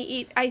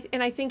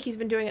 And I think he's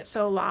been doing it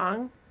so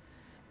long.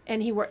 And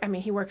he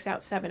works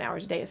out 7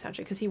 hours a day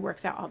essentially, because he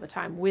works out all the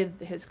time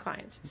with his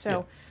clients.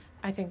 So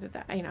I think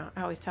that I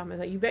always tell him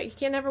that you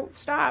can never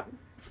stop.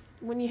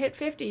 When you hit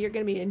 50, you're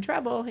going to be in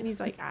trouble. And he's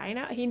like, I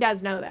know. He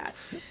does know that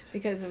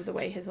because of the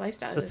way his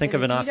lifestyle is. So think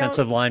of an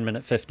offensive lineman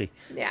at 50.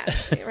 Yeah,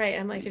 right.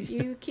 I'm like, if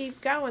you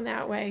keep going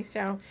that way.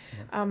 So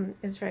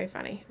it's very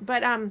funny.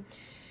 But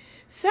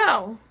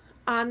so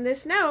on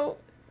this note,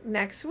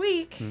 next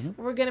week,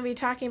 we're going to be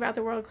talking about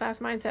the world-class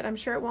mindset. I'm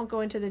sure it won't go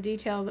into the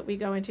detail that we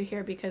go into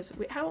here, because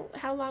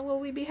how long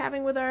will we be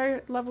having with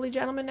our lovely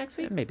gentleman next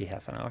week? Maybe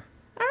half an hour.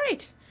 All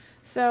right.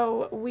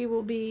 So we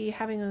will be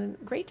having a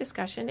great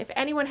discussion. If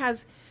anyone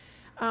has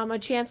a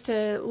chance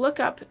to look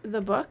up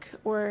the book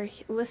or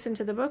listen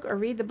to the book or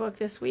read the book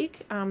this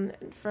week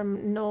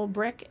from Noel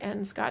Brick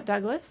and Scott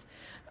Douglas,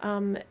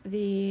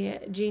 The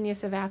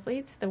Genius of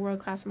Athletes, the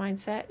World-Class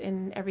Mindset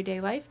in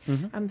Everyday Life.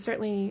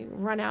 Certainly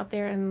run out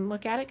there and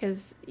look at it,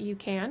 because you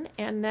can.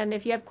 And then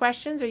if you have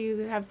questions or you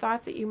have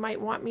thoughts that you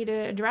might want me to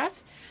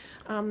address,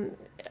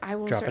 I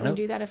will certainly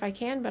do that if I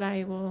can, but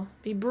I will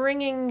be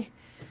bringing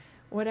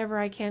whatever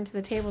I can to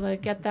the table to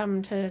get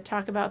them to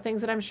talk about things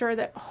that I'm sure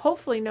that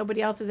hopefully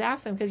nobody else has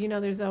asked them, because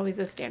there's always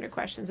the standard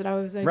questions that I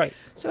always like, right.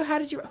 So how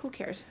did you, who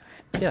cares?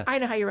 Yeah. I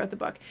know how you wrote the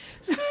book.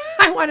 So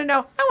I want to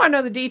know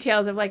the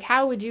details of, like,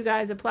 how would you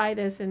guys apply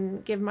this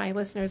and give my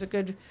listeners a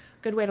good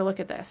way to look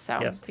at this,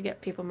 so to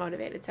get people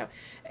motivated. So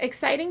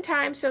exciting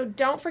time. So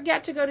don't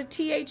forget to go to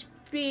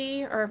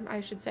THB, or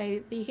I should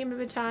say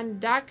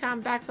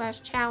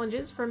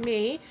thehumanbaton.com/challenges for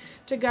me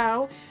to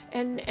go,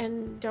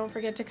 and don't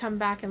forget to come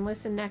back and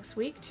listen next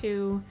week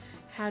to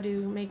how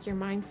to make your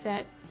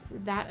mindset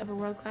that of a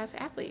world-class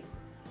athlete.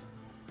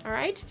 All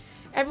right?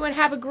 Everyone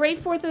have a great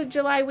 4th of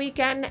July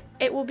weekend.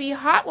 It will be a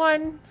hot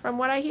one from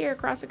what I hear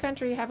across the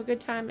country. Have a good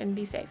time and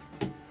be safe.